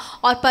बना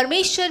और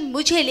परमेश्वर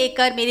मुझे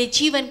लेकर मेरे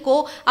जीवन को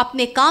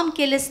अपने काम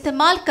के लिए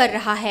इस्तेमाल कर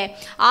रहा है।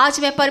 आज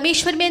मैं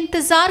परमेश्वर में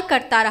इंतज़ार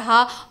करता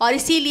रहा और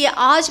इसीलिए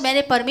आज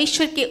मैंने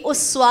परमेश्वर के उस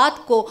स्वाद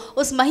को,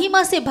 उस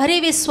महिमा से भरे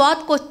हुए स्वाद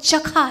को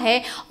चखा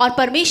है और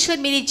परमेश्वर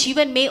मेरे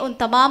जीवन में उन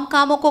तमाम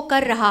कामों को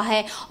कर रहा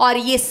है। और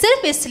ये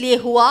सिर्फ इसलिए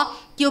हुआ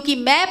क्योंकि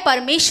मैं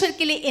परमेश्वर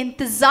के लिए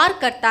इंतज़ार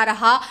करता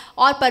रहा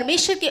और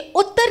परमेश्वर के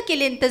उत्तर के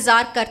लिए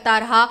इंतज़ार करता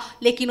रहा,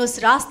 लेकिन उस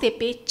रास्ते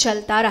पे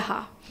चलता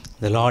रहा।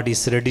 The Lord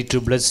is ready to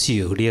bless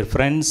you, dear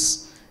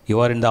friends. You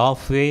are in the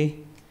halfway.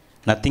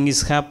 Nothing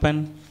is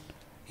happened.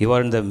 You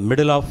are in the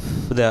middle of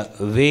the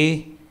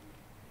way.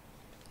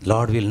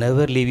 Lord will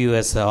never leave you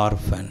as an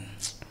orphan.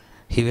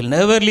 He will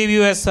never leave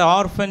you as an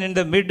orphan in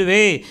the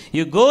midway.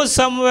 You go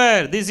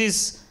somewhere. This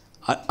is,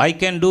 I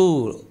can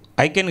do,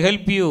 I can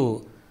help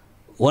you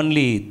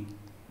only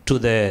to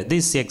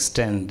this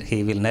extent.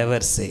 He will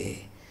never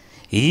say.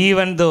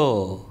 Even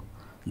though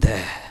the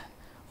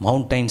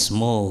mountains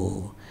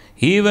move,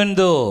 even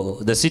though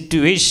the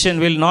situation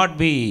will not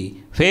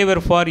be favor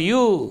for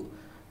you,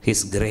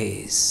 His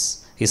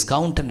grace, His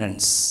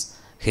countenance,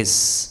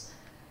 His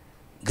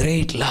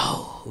great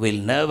love will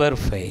never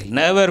fail,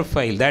 never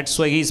fail. That's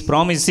why He is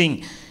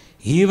promising,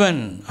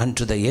 even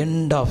unto the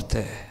end of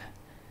the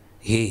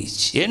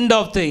age, end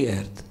of the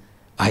earth,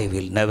 I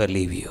will never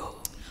leave you.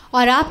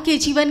 और आपके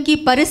जीवन की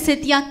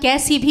परिस्थितियां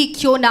कैसी भी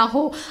क्यों ना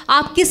हो,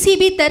 आप किसी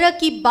भी तरह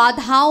की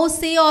बाधाओं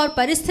से और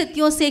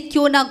परिस्थितियों से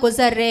क्यों ना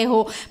गुजर रहे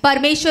हो,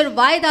 परमेश्वर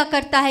वायदा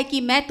करता है कि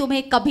मैं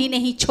तुम्हें कभी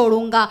नहीं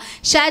छोड़ूंगा।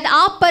 शायद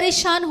आप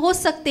परेशान हो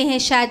सकते हैं,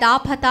 शायद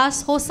आप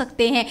हताश हो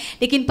सकते हैं,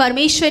 लेकिन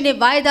परमेश्वर ने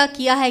वायदा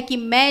किया है कि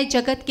मैं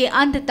जगत के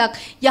अंत तक,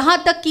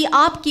 यहाँ तक कि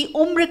आपकी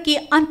उम्र के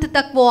अंत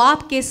तक वो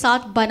आपके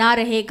साथ बना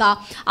रहेगा।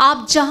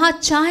 आप जहाँ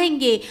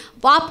चाहेंगे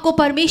वो आपको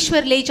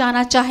परमेश्वर ले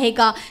जाना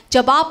चाहेगा।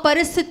 जब आप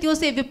परिस्थितियों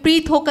से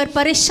विपरीत होकर,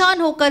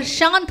 परेशान होकर,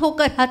 शांत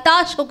होकर,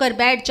 हताश होकर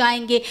बैठ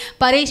जाएंगे,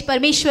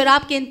 परमेश्वर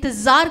आपके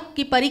इंतज़ार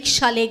की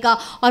परीक्षा लेगा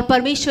और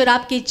परमेश्वर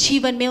आपके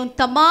जीवन में उन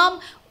तमाम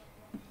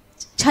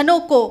क्षणों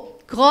को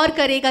गौर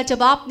करेगा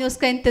जब आपने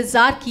उसका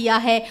इंतज़ार किया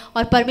है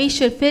और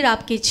परमेश्वर फिर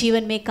आपके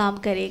जीवन में काम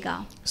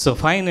करेगा। So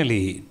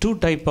finally, two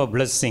type of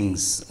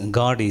blessings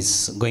God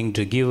is going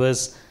to give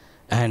us,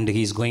 and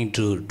He is going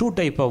to two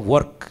type of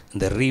work,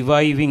 the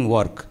reviving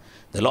work.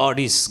 The Lord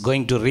is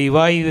going to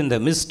revive in the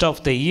midst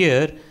of the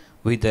year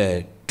with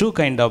two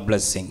kind of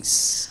blessings.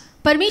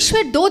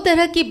 परमेश्वर दो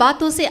तरह की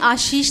बातों से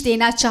आशीष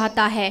देना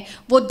चाहता है।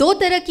 वो दो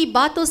तरह की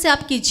बातों से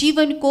आपके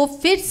जीवन को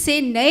फिर से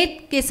नए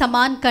के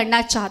समान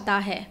करना चाहता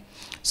है।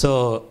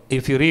 So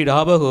if you read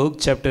Habakkuk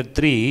chapter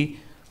 3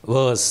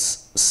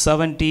 verse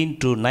 17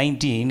 to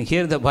 19,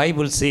 here the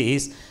Bible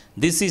says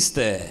this is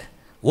the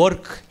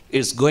work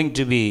is going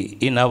to be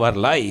in our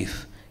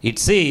life. It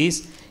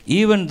says,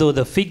 even though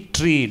the fig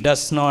tree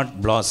does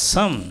not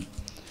blossom,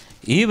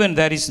 even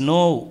there is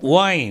no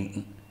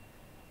wine,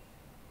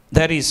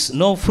 there is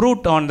no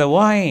fruit on the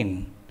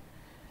vine,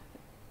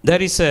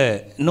 there is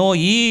no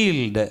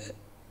yield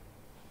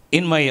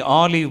in my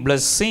olive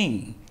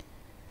blessing,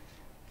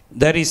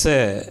 there is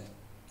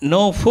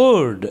no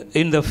food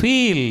in the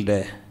field,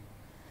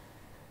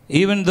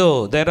 even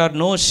though there are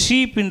no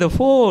sheep in the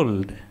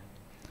fold,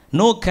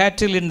 no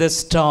cattle in the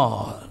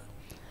stall,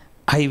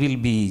 I will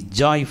be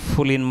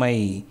joyful in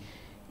my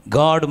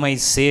God, my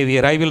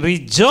Savior. I will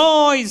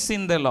rejoice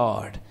in the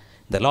Lord.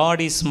 The Lord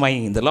is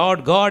mine. The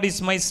Lord God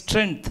is my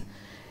strength.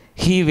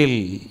 He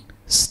will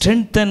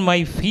strengthen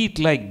my feet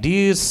like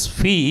deer's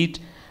feet,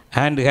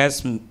 and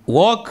has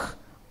walk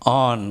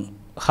on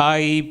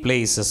high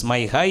places,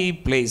 my high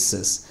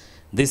places.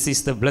 This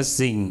is the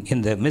blessing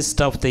in the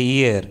midst of the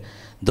year,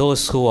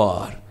 those who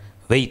are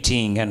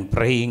waiting and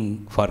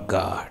praying for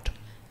God.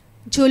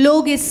 जो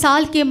लोग इस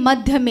साल के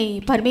मध्य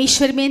में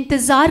परमेश्वर में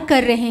इंतज़ार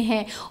कर रहे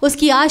हैं,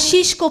 उसकी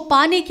आशीष को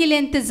पाने के लिए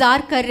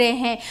इंतज़ार कर रहे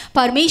हैं,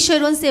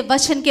 परमेश्वर उनसे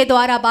वचन के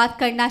द्वारा बात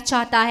करना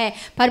चाहता है।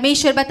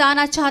 परमेश्वर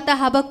बताना चाहता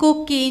है,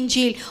 हबक्कुक की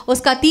इंजील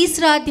उसका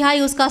 3 अध्याय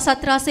उसका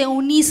 17 से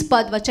 19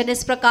 पद वचन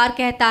इस प्रकार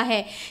कहता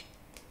है,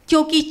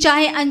 क्योंकि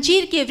चाहे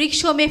अंजीर के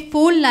वृक्षों में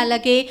फूल ना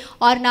लगे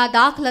और ना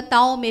दाख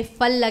लताओं में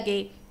फल लगे,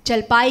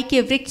 जलपाई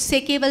के वृक्ष से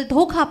केवल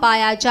धोखा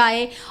पाया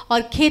जाए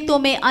और खेतों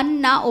में अन्न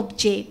ना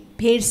उपजे,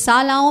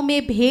 भेड़शालाओं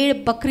में भेड़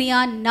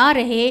बकरियां ना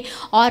रहे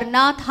और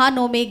ना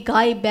थानों में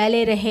गाय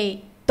बैले रहे,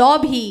 तो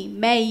भी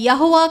मैं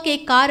यहोवा के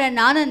कारण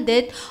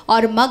आनंदित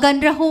और मगन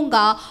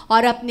रहूंगा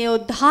और अपने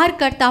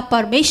उद्धारकर्ता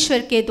परमेश्वर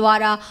के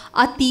द्वारा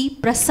अति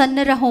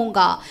प्रसन्न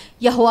रहूंगा।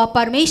 यहोवा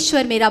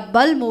परमेश्वर मेरा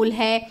बल मूल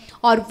है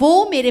और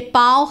वो मेरे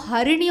पांव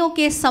हरिणियों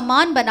के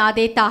समान बना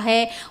देता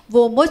है,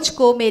 वो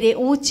मुझको मेरे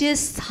ऊंचे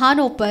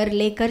स्थानों पर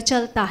लेकर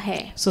चलता है।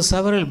 So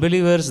several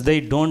believers, they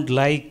don't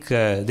like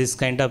this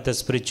kind of the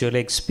spiritual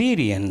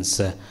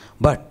experience,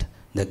 but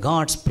the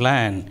God's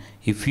plan,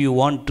 if you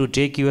want to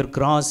take your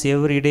cross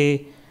every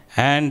day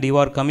and you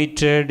are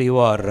committed, you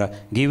are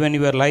given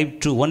your life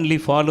to only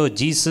follow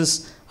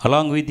Jesus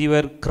along with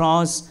your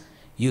cross,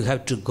 you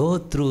have to go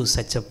through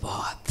such a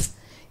path.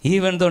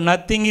 Even though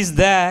nothing is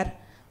there,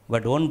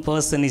 but one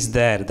person is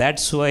there.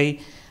 That's why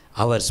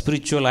our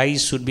spiritual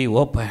eyes should be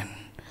open.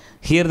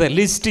 Here the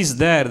list is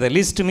there. The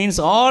list means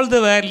all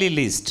the worldly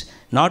list,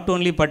 not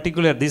only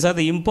particular. These are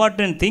the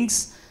important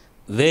things.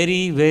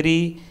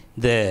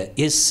 The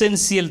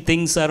essential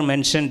things are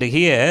mentioned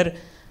here,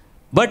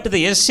 but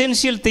the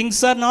essential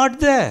things are not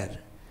there.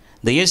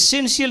 The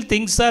essential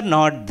things are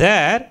not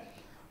there,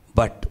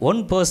 but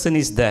one person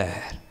is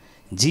there.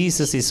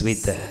 Jesus is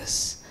with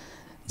us.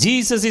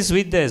 Jesus is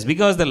with us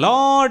because the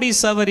Lord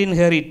is our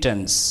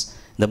inheritance.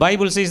 The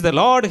Bible says the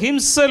Lord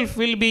Himself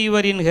will be your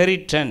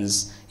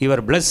inheritance,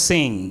 your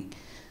blessing.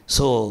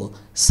 So,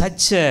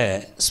 such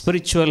a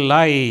spiritual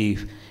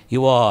life,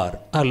 you are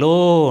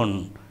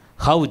alone.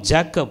 How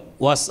Jacob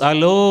was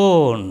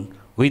alone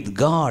with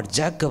God.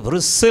 Jacob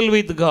wrestled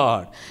with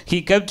God.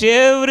 He kept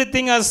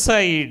everything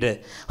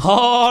aside.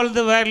 All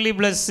the worldly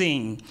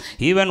blessing,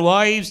 even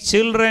wives,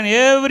 children,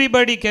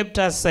 everybody kept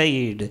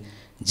aside.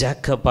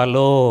 Jacob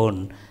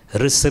alone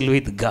wrestled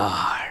with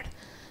God.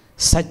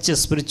 Such a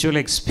spiritual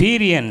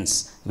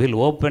experience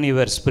will open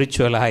your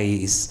spiritual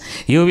eyes.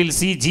 You will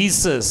see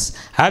Jesus.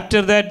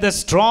 After that, the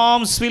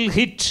storms will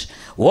hit.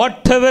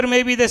 Whatever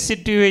may be the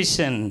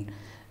situation,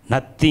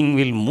 nothing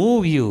will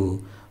move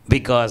you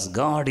because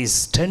God is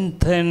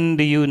strengthened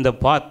you in the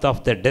path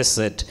of the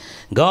desert.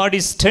 God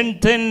is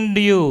strengthened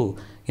you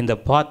in the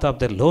path of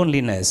the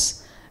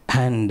loneliness.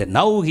 And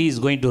now He is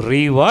going to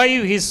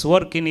revive His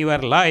work in your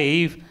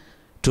life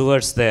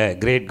towards the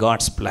great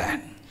God's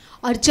plan.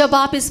 और जब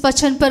आप इस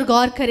वचन पर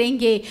गौर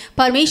करेंगे,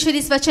 परमेश्वर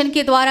इस वचन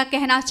के द्वारा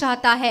कहना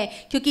चाहता है,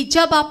 क्योंकि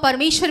जब आप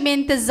परमेश्वर में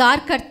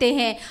इंतज़ार करते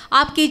हैं,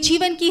 आपके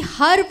जीवन की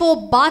हर वो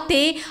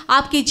बातें,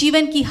 आपके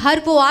जीवन की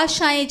हर वो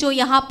आशाएं जो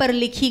यहाँ पर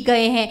लिखी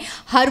गए हैं,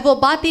 हर वो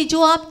बातें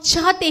जो आप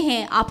चाहते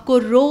हैं, आपको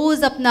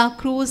रोज़ अपना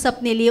क्रूस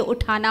अपने लिए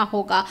उठाना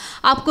होगा,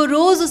 आपको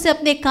रोज़ उसे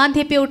अपने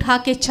कांधे पे उठा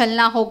के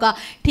चलना होगा।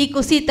 ठीक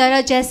उसी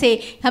तरह जैसे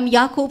हम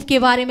याकूब के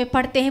बारे में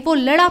पढ़ते हैं, वो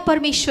लड़ा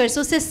परमेश्वर से,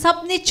 उसे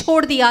सब ने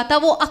छोड़ दिया था,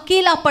 वो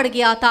अकेला पड़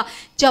गया था।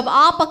 जब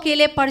आप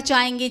अकेले पड़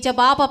जाएंगे, जब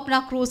आप अपना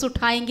क्रूस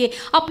उठाएंगे,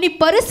 अपनी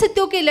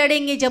परिस्थितियों के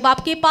लड़ेंगे, जब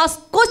आपके पास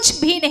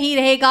कुछ भी नहीं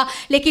रहेगा,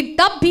 लेकिन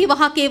तब भी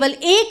वहाँ केवल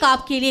एक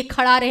आपके लिए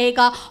खड़ा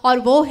रहेगा और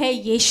वो है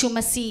यीशु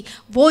मसीह।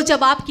 वो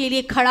जब आपके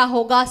लिए खड़ा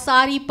होगा,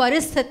 सारी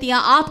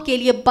परिस्थितियाँ आपके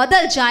लिए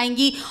बदल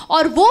जाएंगी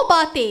और वो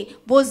बातें,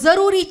 वो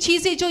ज़रूरी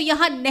चीज़ें जो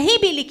यहाँ नहीं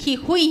भी लिखी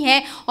हुई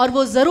हैं और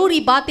वो ज़रूरी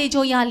बातें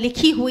जो यहाँ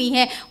लिखी हुई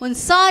हैं, उन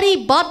सारी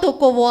बातों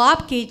को वो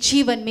आपके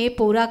जीवन में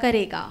पूरा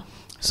करेगा।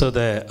 So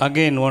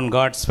again one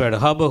God's word,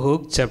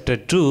 Habakkuk chapter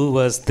 2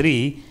 verse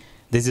 3.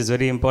 This is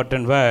very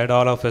important word.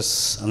 All of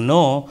us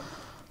know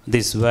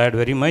this word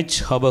very much.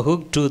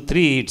 Habakkuk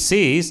 2:3, it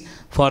says,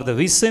 "For the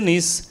vision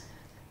is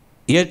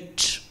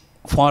yet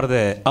for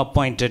the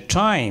appointed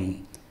time.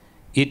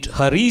 It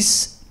hurries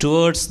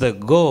towards the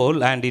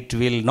goal and it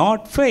will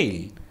not fail.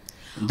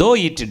 Though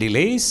it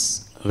delays,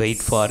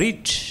 wait for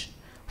it,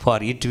 for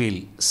it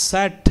will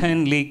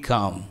certainly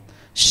come."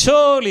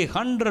 Surely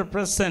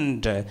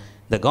 100%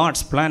 the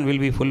God's plan will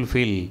be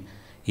fulfilled.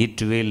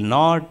 It will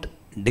not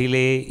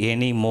delay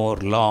any more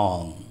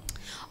long.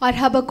 और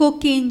हबक्कुक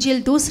की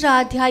इंजिल 2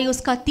 अध्याय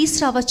उसका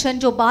 3 वचन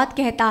जो बात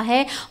कहता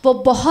है वो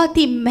बहुत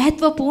ही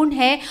महत्वपूर्ण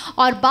है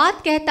और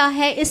बात कहता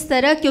है इस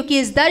तरह, क्योंकि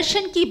इस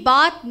दर्शन की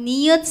बात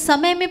नियत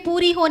समय में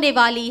पूरी होने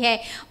वाली है,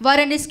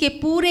 वरन इसके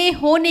पूरे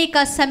होने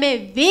का समय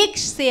वेग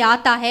से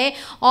आता है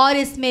और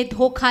इसमें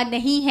धोखा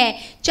नहीं है।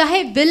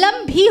 चाहे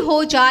विलंब भी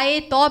हो जाए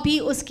तो भी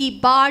उसकी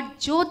बाट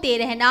जोते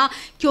रहना,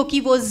 क्योंकि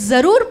वो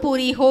ज़रूर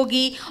पूरी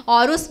होगी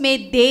और उसमें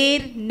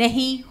देर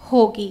नहीं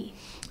होगी।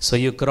 So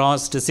you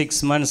crossed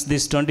 6 months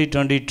this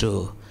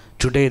 2022.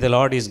 Today the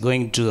Lord is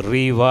going to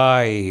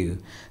revive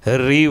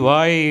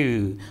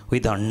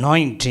with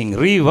anointing,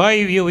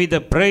 revive you with a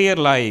prayer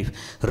life,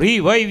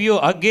 revive you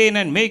again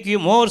and make you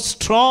more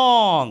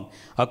strong.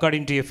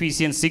 According to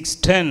Ephesians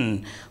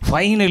 6:10,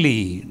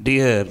 finally,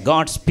 dear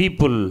God's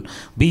people,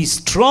 be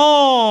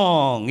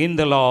strong in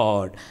the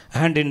Lord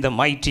and in the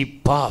mighty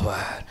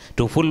power.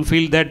 to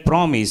fulfill that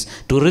promise,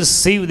 to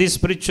receive the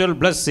spiritual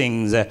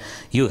blessings,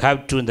 you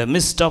have to, in the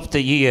midst of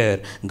the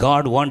year,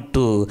 God want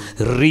to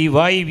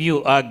revive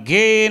you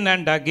again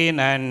and again,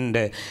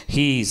 and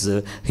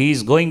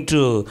He's going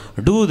to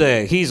do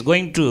He's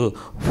going to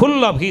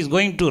He's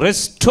going to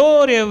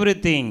restore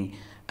everything,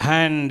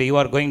 and you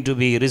are going to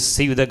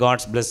receive the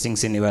God's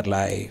blessings in your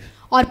life.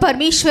 और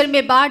परमेश्वर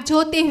में बाट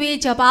जोते हुए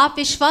जब आप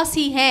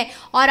विश्वासी हैं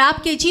और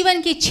आपके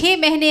जीवन के 6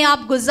 महीने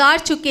आप गुजार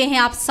चुके हैं,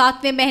 आप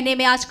 7वें महीने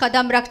में आज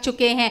कदम रख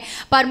चुके हैं,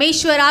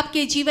 परमेश्वर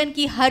आपके जीवन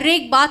की हर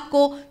एक बात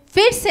को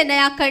फिर से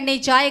नया करने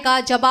जाएगा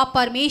जब आप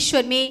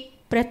परमेश्वर में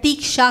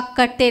प्रतीक्षा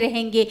करते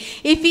रहेंगे।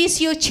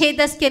 इफिसियों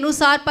 6:10 के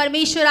अनुसार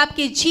परमेश्वर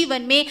आपके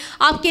जीवन में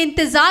आपके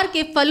इंतजार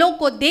के फलों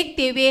को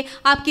देखते हुए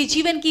आपके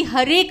जीवन की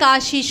हर एक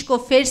आशीष को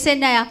फिर से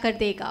नया कर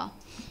देगा।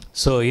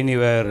 So in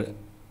your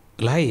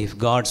life,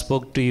 God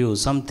spoke to you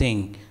something,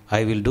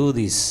 I will do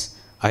this,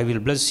 I will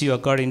bless you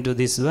according to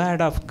this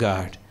word of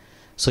God.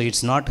 So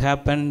it's not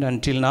happened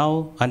until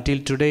now, until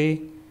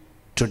today.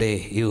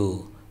 Today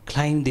you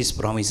claim these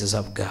promises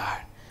of God.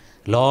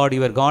 Lord,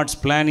 your God's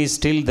plan is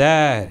still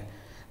there.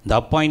 The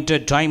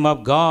appointed time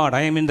of God,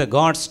 I am in the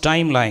God's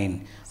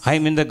timeline. I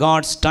am in the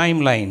God's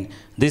timeline.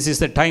 This is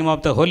the time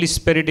of the Holy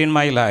Spirit in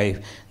my life.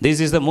 This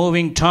is the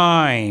moving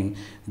time.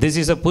 This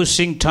is a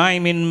pushing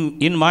time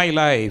in my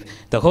life.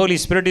 The Holy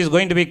Spirit is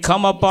going to be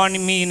come upon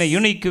me in a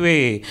unique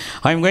way.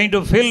 I am going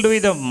to be filled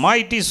with the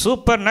mighty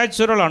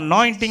supernatural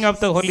anointing of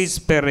the Holy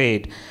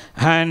Spirit.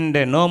 And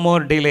no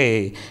more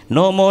delay.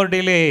 No more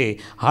delay.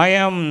 I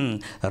am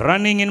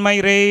running in my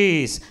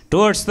race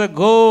towards the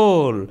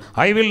goal.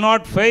 I will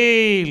not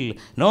fail.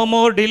 No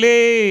more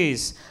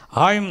delays.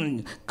 I am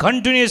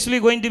continuously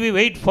going to be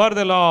wait for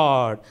the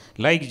Lord.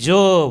 Like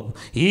Job,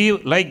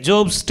 like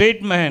Job's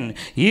statement,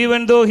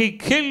 even though he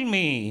kill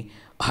me,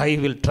 I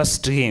will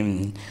trust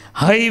him.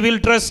 I will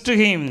trust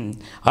him.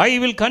 I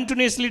will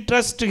continuously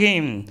trust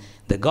him.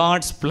 The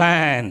God's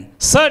plan,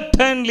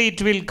 certainly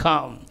it will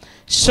come.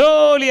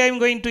 Surely I am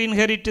going to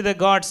inherit the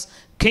God's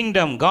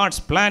kingdom, God's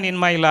plan in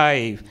my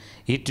life.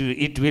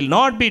 It will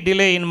not be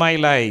delay in my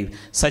life.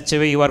 Such a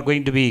way you are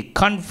going to be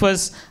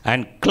confess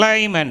and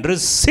claim and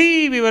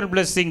receive your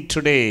blessing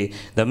today,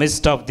 the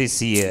midst of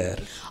this year.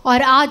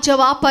 और आज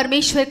जब आप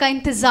परमेश्वर का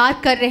इंतजार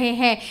कर रहे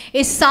हैं,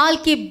 इस साल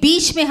के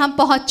बीच में हम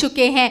पहुंच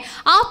चुके हैं,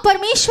 आप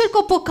परमेश्वर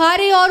को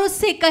पुकारे और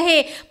उससे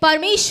कहे,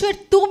 परमेश्वर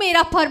तू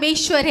मेरा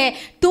परमेश्वर है,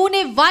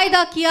 तूने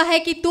वायदा किया है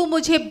कि तू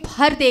मुझे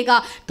भर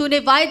देगा, तूने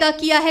वायदा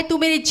किया है तू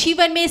मेरे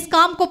जीवन में इस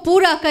काम को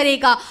पूरा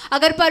करेगा।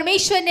 अगर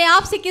परमेश्वर ने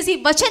आपसे किसी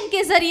वचन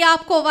के जरिए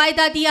आपको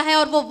वायदा दिया है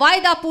और वो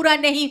वायदा पूरा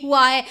नहीं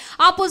हुआ है,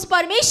 आप उस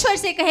परमेश्वर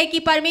से कहे कि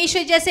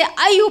परमेश्वर, जैसे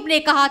अय्यूब ने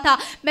कहा था,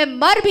 मैं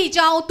मर भी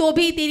जाऊं तो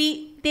भी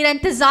तेरा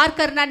इंतजार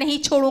करना नहीं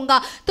छोड़ूंगा,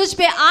 तुझ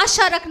पे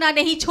आशा रखना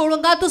नहीं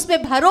छोड़ूंगा, तुझ पे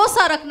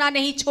भरोसा रखना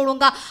नहीं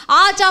छोड़ूंगा।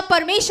 आज आप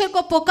परमेश्वर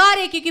को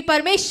पुकारे, क्योंकि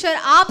परमेश्वर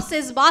आपसे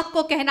इस बात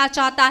को कहना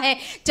चाहता है।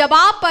 जब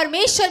आप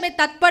परमेश्वर में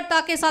तत्परता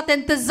के साथ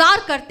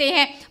इंतजार करते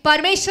हैं,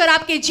 परमेश्वर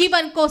आपके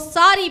जीवन को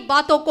सारी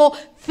बातों को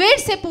फिर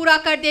से पूरा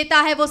कर देता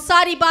है। वो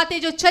सारी बातें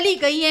जो चली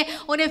गई हैं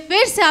उन्हें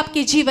फिर से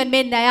आपके जीवन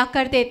में नया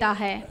कर देता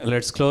है।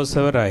 Let's close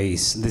our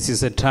eyes. This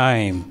is a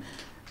time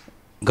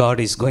God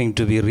is going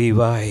to be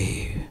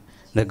revived.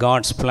 The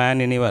God's plan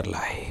in your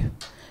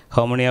life.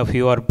 How many of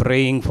you are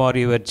praying for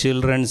your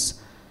children's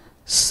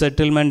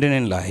settlement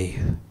in life?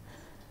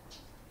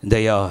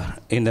 They are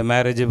in the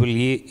marriageable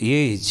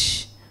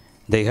age.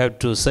 They have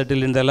to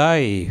settle in the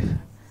life.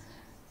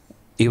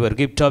 Your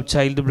gift of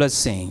child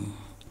blessing,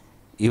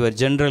 your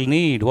general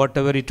need,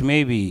 whatever it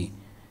may be,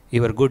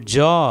 your good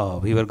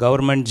job, your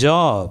government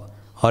job,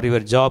 or your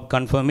job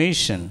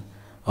confirmation,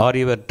 or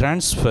your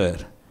transfer,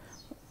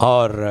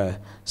 or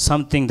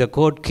something, the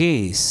court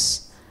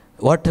case,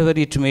 whatever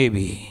it may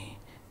be,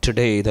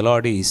 today the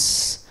Lord is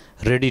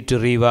ready to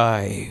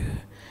revive.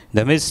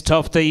 The midst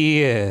of the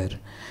year,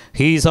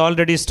 He is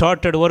already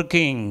started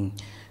working.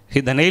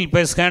 The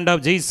nail-pierced hand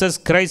of Jesus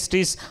Christ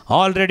is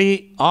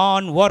already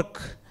on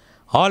work.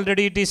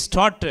 Already it is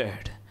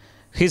started.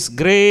 His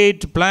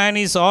great plan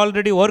is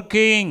already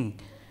working.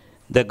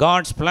 The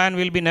God's plan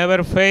will be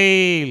never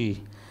fail.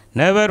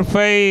 Never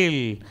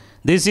fail.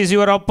 This is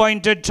your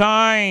appointed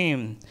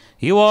time.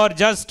 You are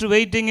just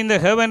waiting in the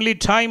heavenly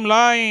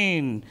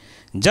timeline.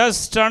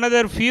 Just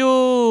another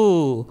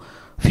few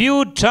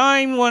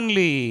time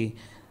only.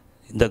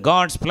 The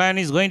God's plan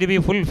is going to be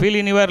fulfilled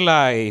in your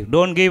life.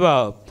 Don't give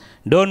up.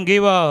 Don't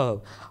give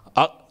up.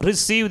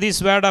 Receive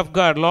this word of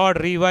God. Lord,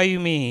 revive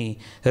me.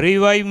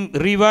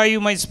 Revive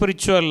my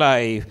spiritual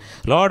life.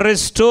 Lord,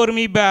 restore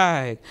me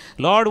back.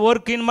 Lord,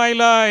 work in my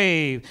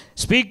life.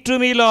 Speak to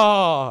me,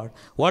 Lord.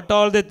 What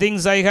all the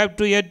things I have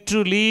to yet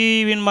to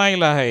leave in my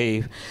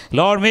life.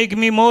 Lord, make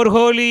me more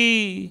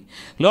holy.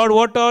 Lord,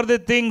 what are the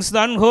things,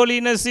 the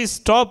unholiness is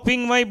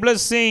stopping my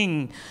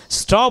blessing,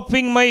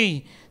 stopping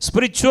my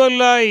spiritual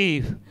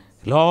life.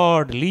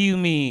 Lord,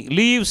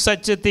 leave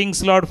such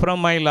things, Lord,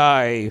 from my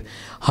life.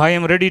 I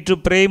am ready to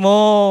pray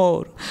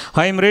more.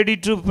 I am ready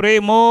to pray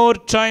more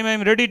time. I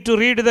am ready to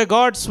read the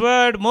God's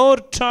word more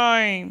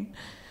time.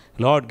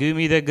 Lord, give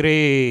me the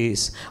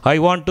grace. I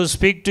want to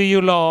speak to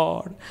you,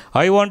 Lord.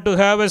 I want to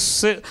have a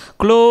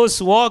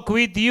close walk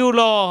with you,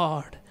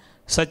 Lord.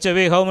 Such a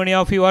way, how many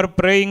of you are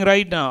praying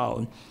right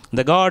now?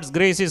 The God's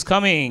grace is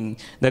coming.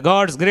 The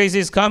God's grace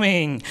is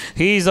coming.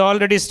 He is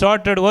already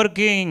started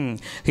working.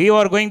 You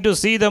are going to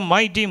see the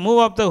mighty move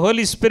of the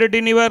Holy Spirit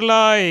in your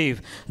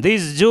life.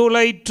 This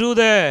July to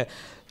the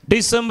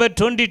December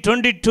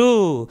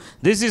 2022,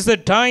 this is the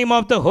time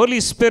of the Holy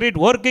Spirit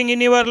working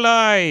in your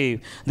life.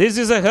 This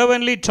is a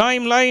heavenly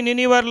timeline in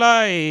your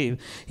life.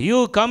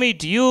 You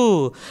commit,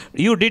 you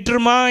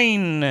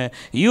determine,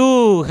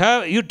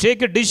 you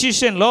take a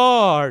decision,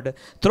 Lord.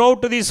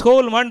 Throughout this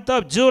whole month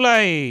of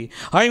July,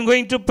 I am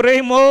going to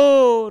pray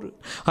more.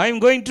 I am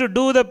going to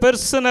do the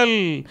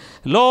personal,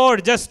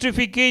 Lord,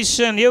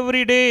 justification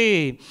every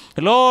day.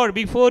 Lord,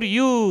 before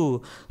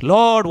you,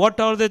 Lord, what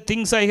are the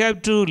things I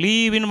have to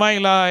leave in my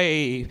life?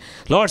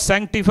 Lord,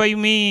 sanctify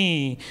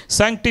me.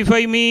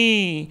 Sanctify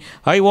me.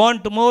 I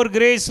want more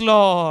grace,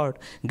 Lord.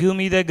 Give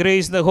me the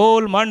grace the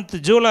whole month,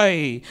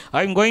 July.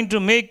 I am going to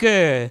make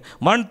a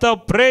month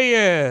of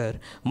prayer.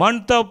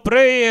 Month of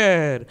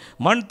prayer.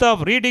 Month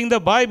of reading the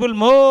Bible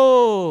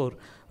more.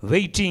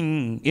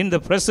 Waiting in the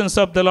presence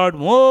of the Lord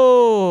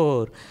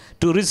more.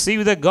 To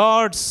receive the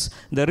God's,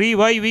 the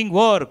reviving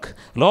work.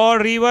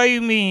 Lord,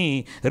 revive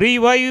me,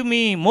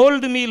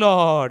 mold me,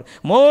 Lord,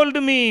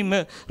 mold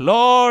me,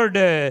 Lord,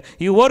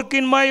 you work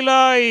in my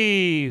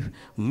life,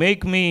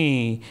 make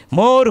me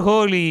more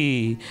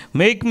holy,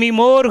 make me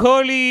more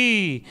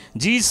holy,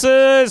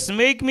 Jesus,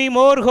 make me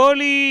more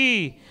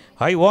holy,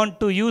 I want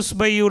to use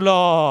by you,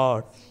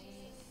 Lord.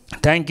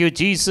 Thank you,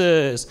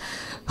 Jesus.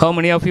 How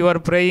many of you are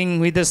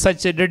praying with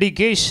such a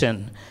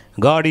dedication?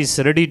 God is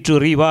ready to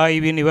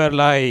revive in your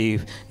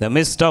life. The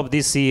midst of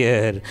this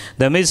year,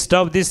 the midst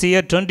of this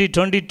year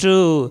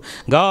 2022,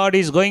 God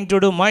is going to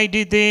do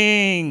mighty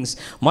things.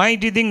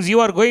 Mighty things. You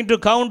are going to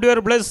count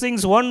your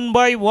blessings one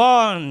by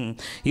one.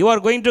 You are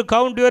going to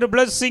count your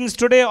blessings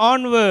today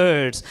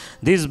onwards.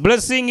 This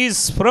blessing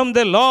is from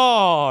the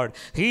Lord.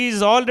 He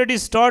is already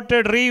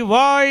started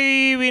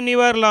revive in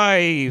your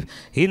life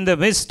in the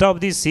midst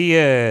of this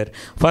year.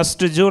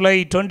 1st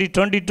July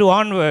 2022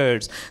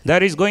 onwards,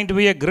 there is going to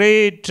be a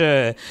great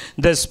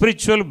the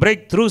spiritual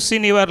breakthroughs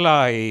in your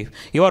life.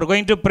 You are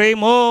going to pray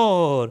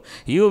more.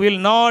 You will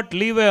not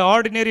live an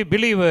ordinary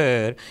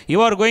believer.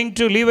 You are going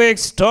to live an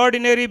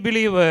extraordinary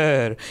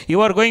believer.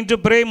 You are going to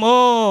pray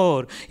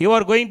more. You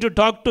are going to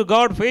talk to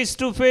God face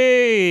to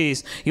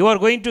face. You are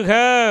going to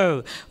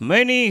have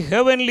many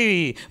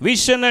heavenly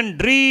vision and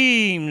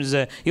dreams.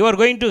 You are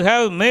going to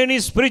have many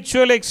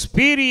spiritual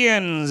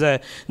experience,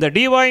 the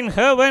divine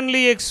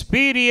heavenly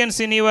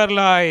experience in your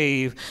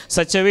life.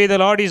 Such a way the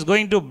Lord is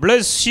going to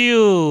bless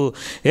you,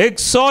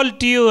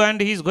 exalt you,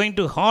 and He is going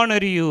to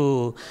honor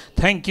you.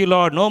 Thank you,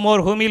 Lord. No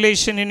more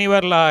humiliation in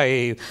your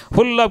life.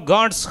 Full of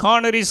God's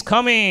honor is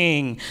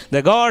coming.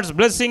 The God's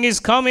blessing is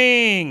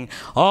coming.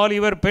 All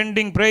your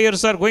pending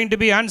prayers are going to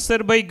be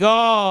answered by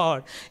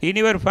God. In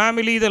your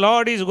family, the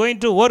Lord is going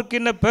to work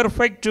in a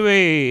perfect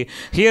way.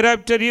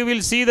 Hereafter, you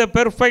will see the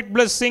perfect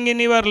blessing in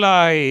your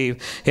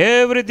life.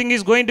 Everything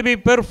is going to be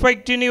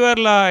perfect in your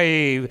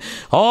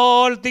life.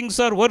 All things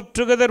are worked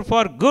together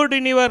for good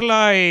in your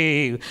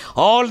life.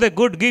 All the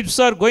good gifts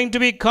are going to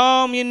be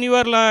come in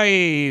your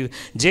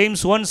life.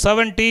 James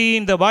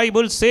 1:17, the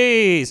Bible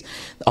says,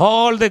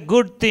 all the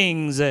good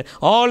things,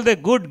 all the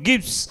good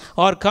gifts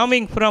are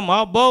coming from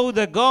above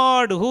the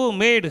God who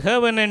made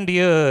heaven and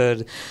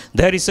earth.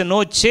 There is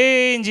no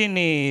change in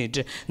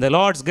it. The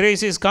Lord's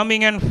grace is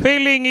coming and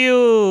filling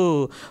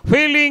you,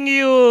 filling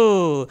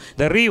you.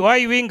 The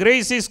reviving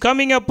grace is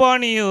coming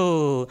upon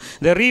you.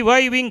 The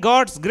reviving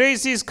God's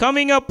grace is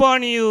coming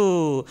upon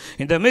you.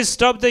 In the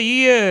midst of the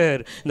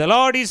year, the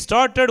Lord is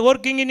started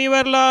working in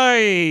your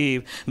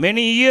life.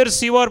 Many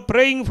years you are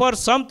praying for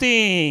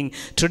something.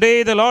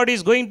 Today the Lord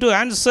is going to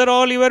answer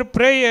all your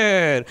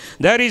prayer.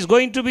 There is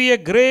going to be a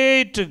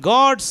great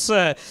God's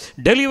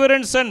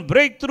deliverance and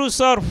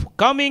breakthroughs are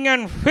coming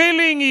and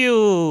filling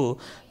you.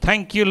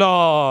 Thank you,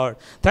 Lord.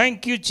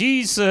 Thank you,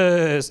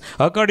 Jesus.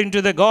 According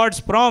to the God's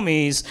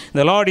promise,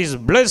 the Lord is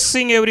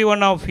blessing every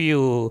one of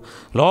you.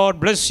 Lord,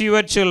 bless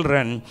your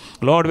children.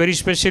 Lord, very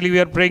specially we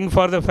are praying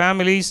for the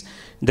families.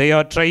 They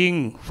are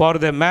trying for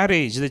the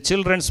marriage, the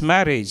children's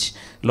marriage.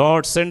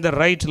 Lord, send the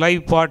right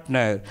life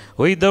partner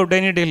without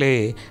any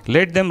delay.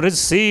 Let them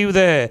receive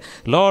the,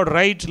 Lord,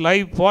 right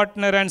life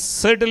partner and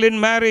settle in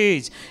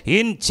marriage.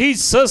 In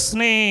Jesus'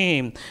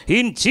 name.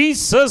 In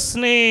Jesus'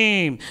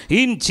 name.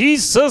 In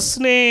Jesus'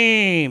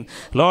 name.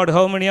 Lord,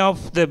 how many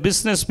of the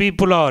business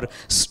people are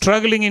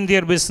struggling in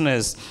their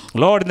business?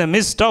 Lord, in the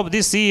midst of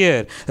this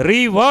year,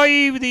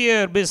 revive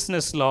their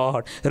business,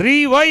 Lord.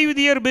 Revive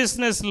their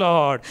business,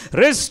 Lord.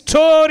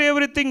 Restore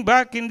everything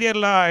back in their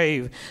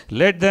life.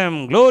 Let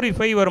them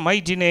glorify your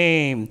mighty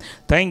name.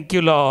 Thank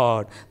you,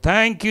 Lord.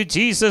 Thank you,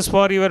 Jesus,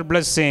 for your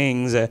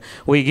blessings.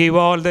 We give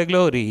all the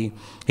glory.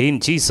 In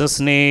Jesus'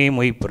 name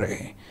we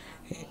pray.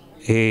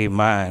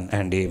 Amen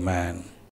and amen.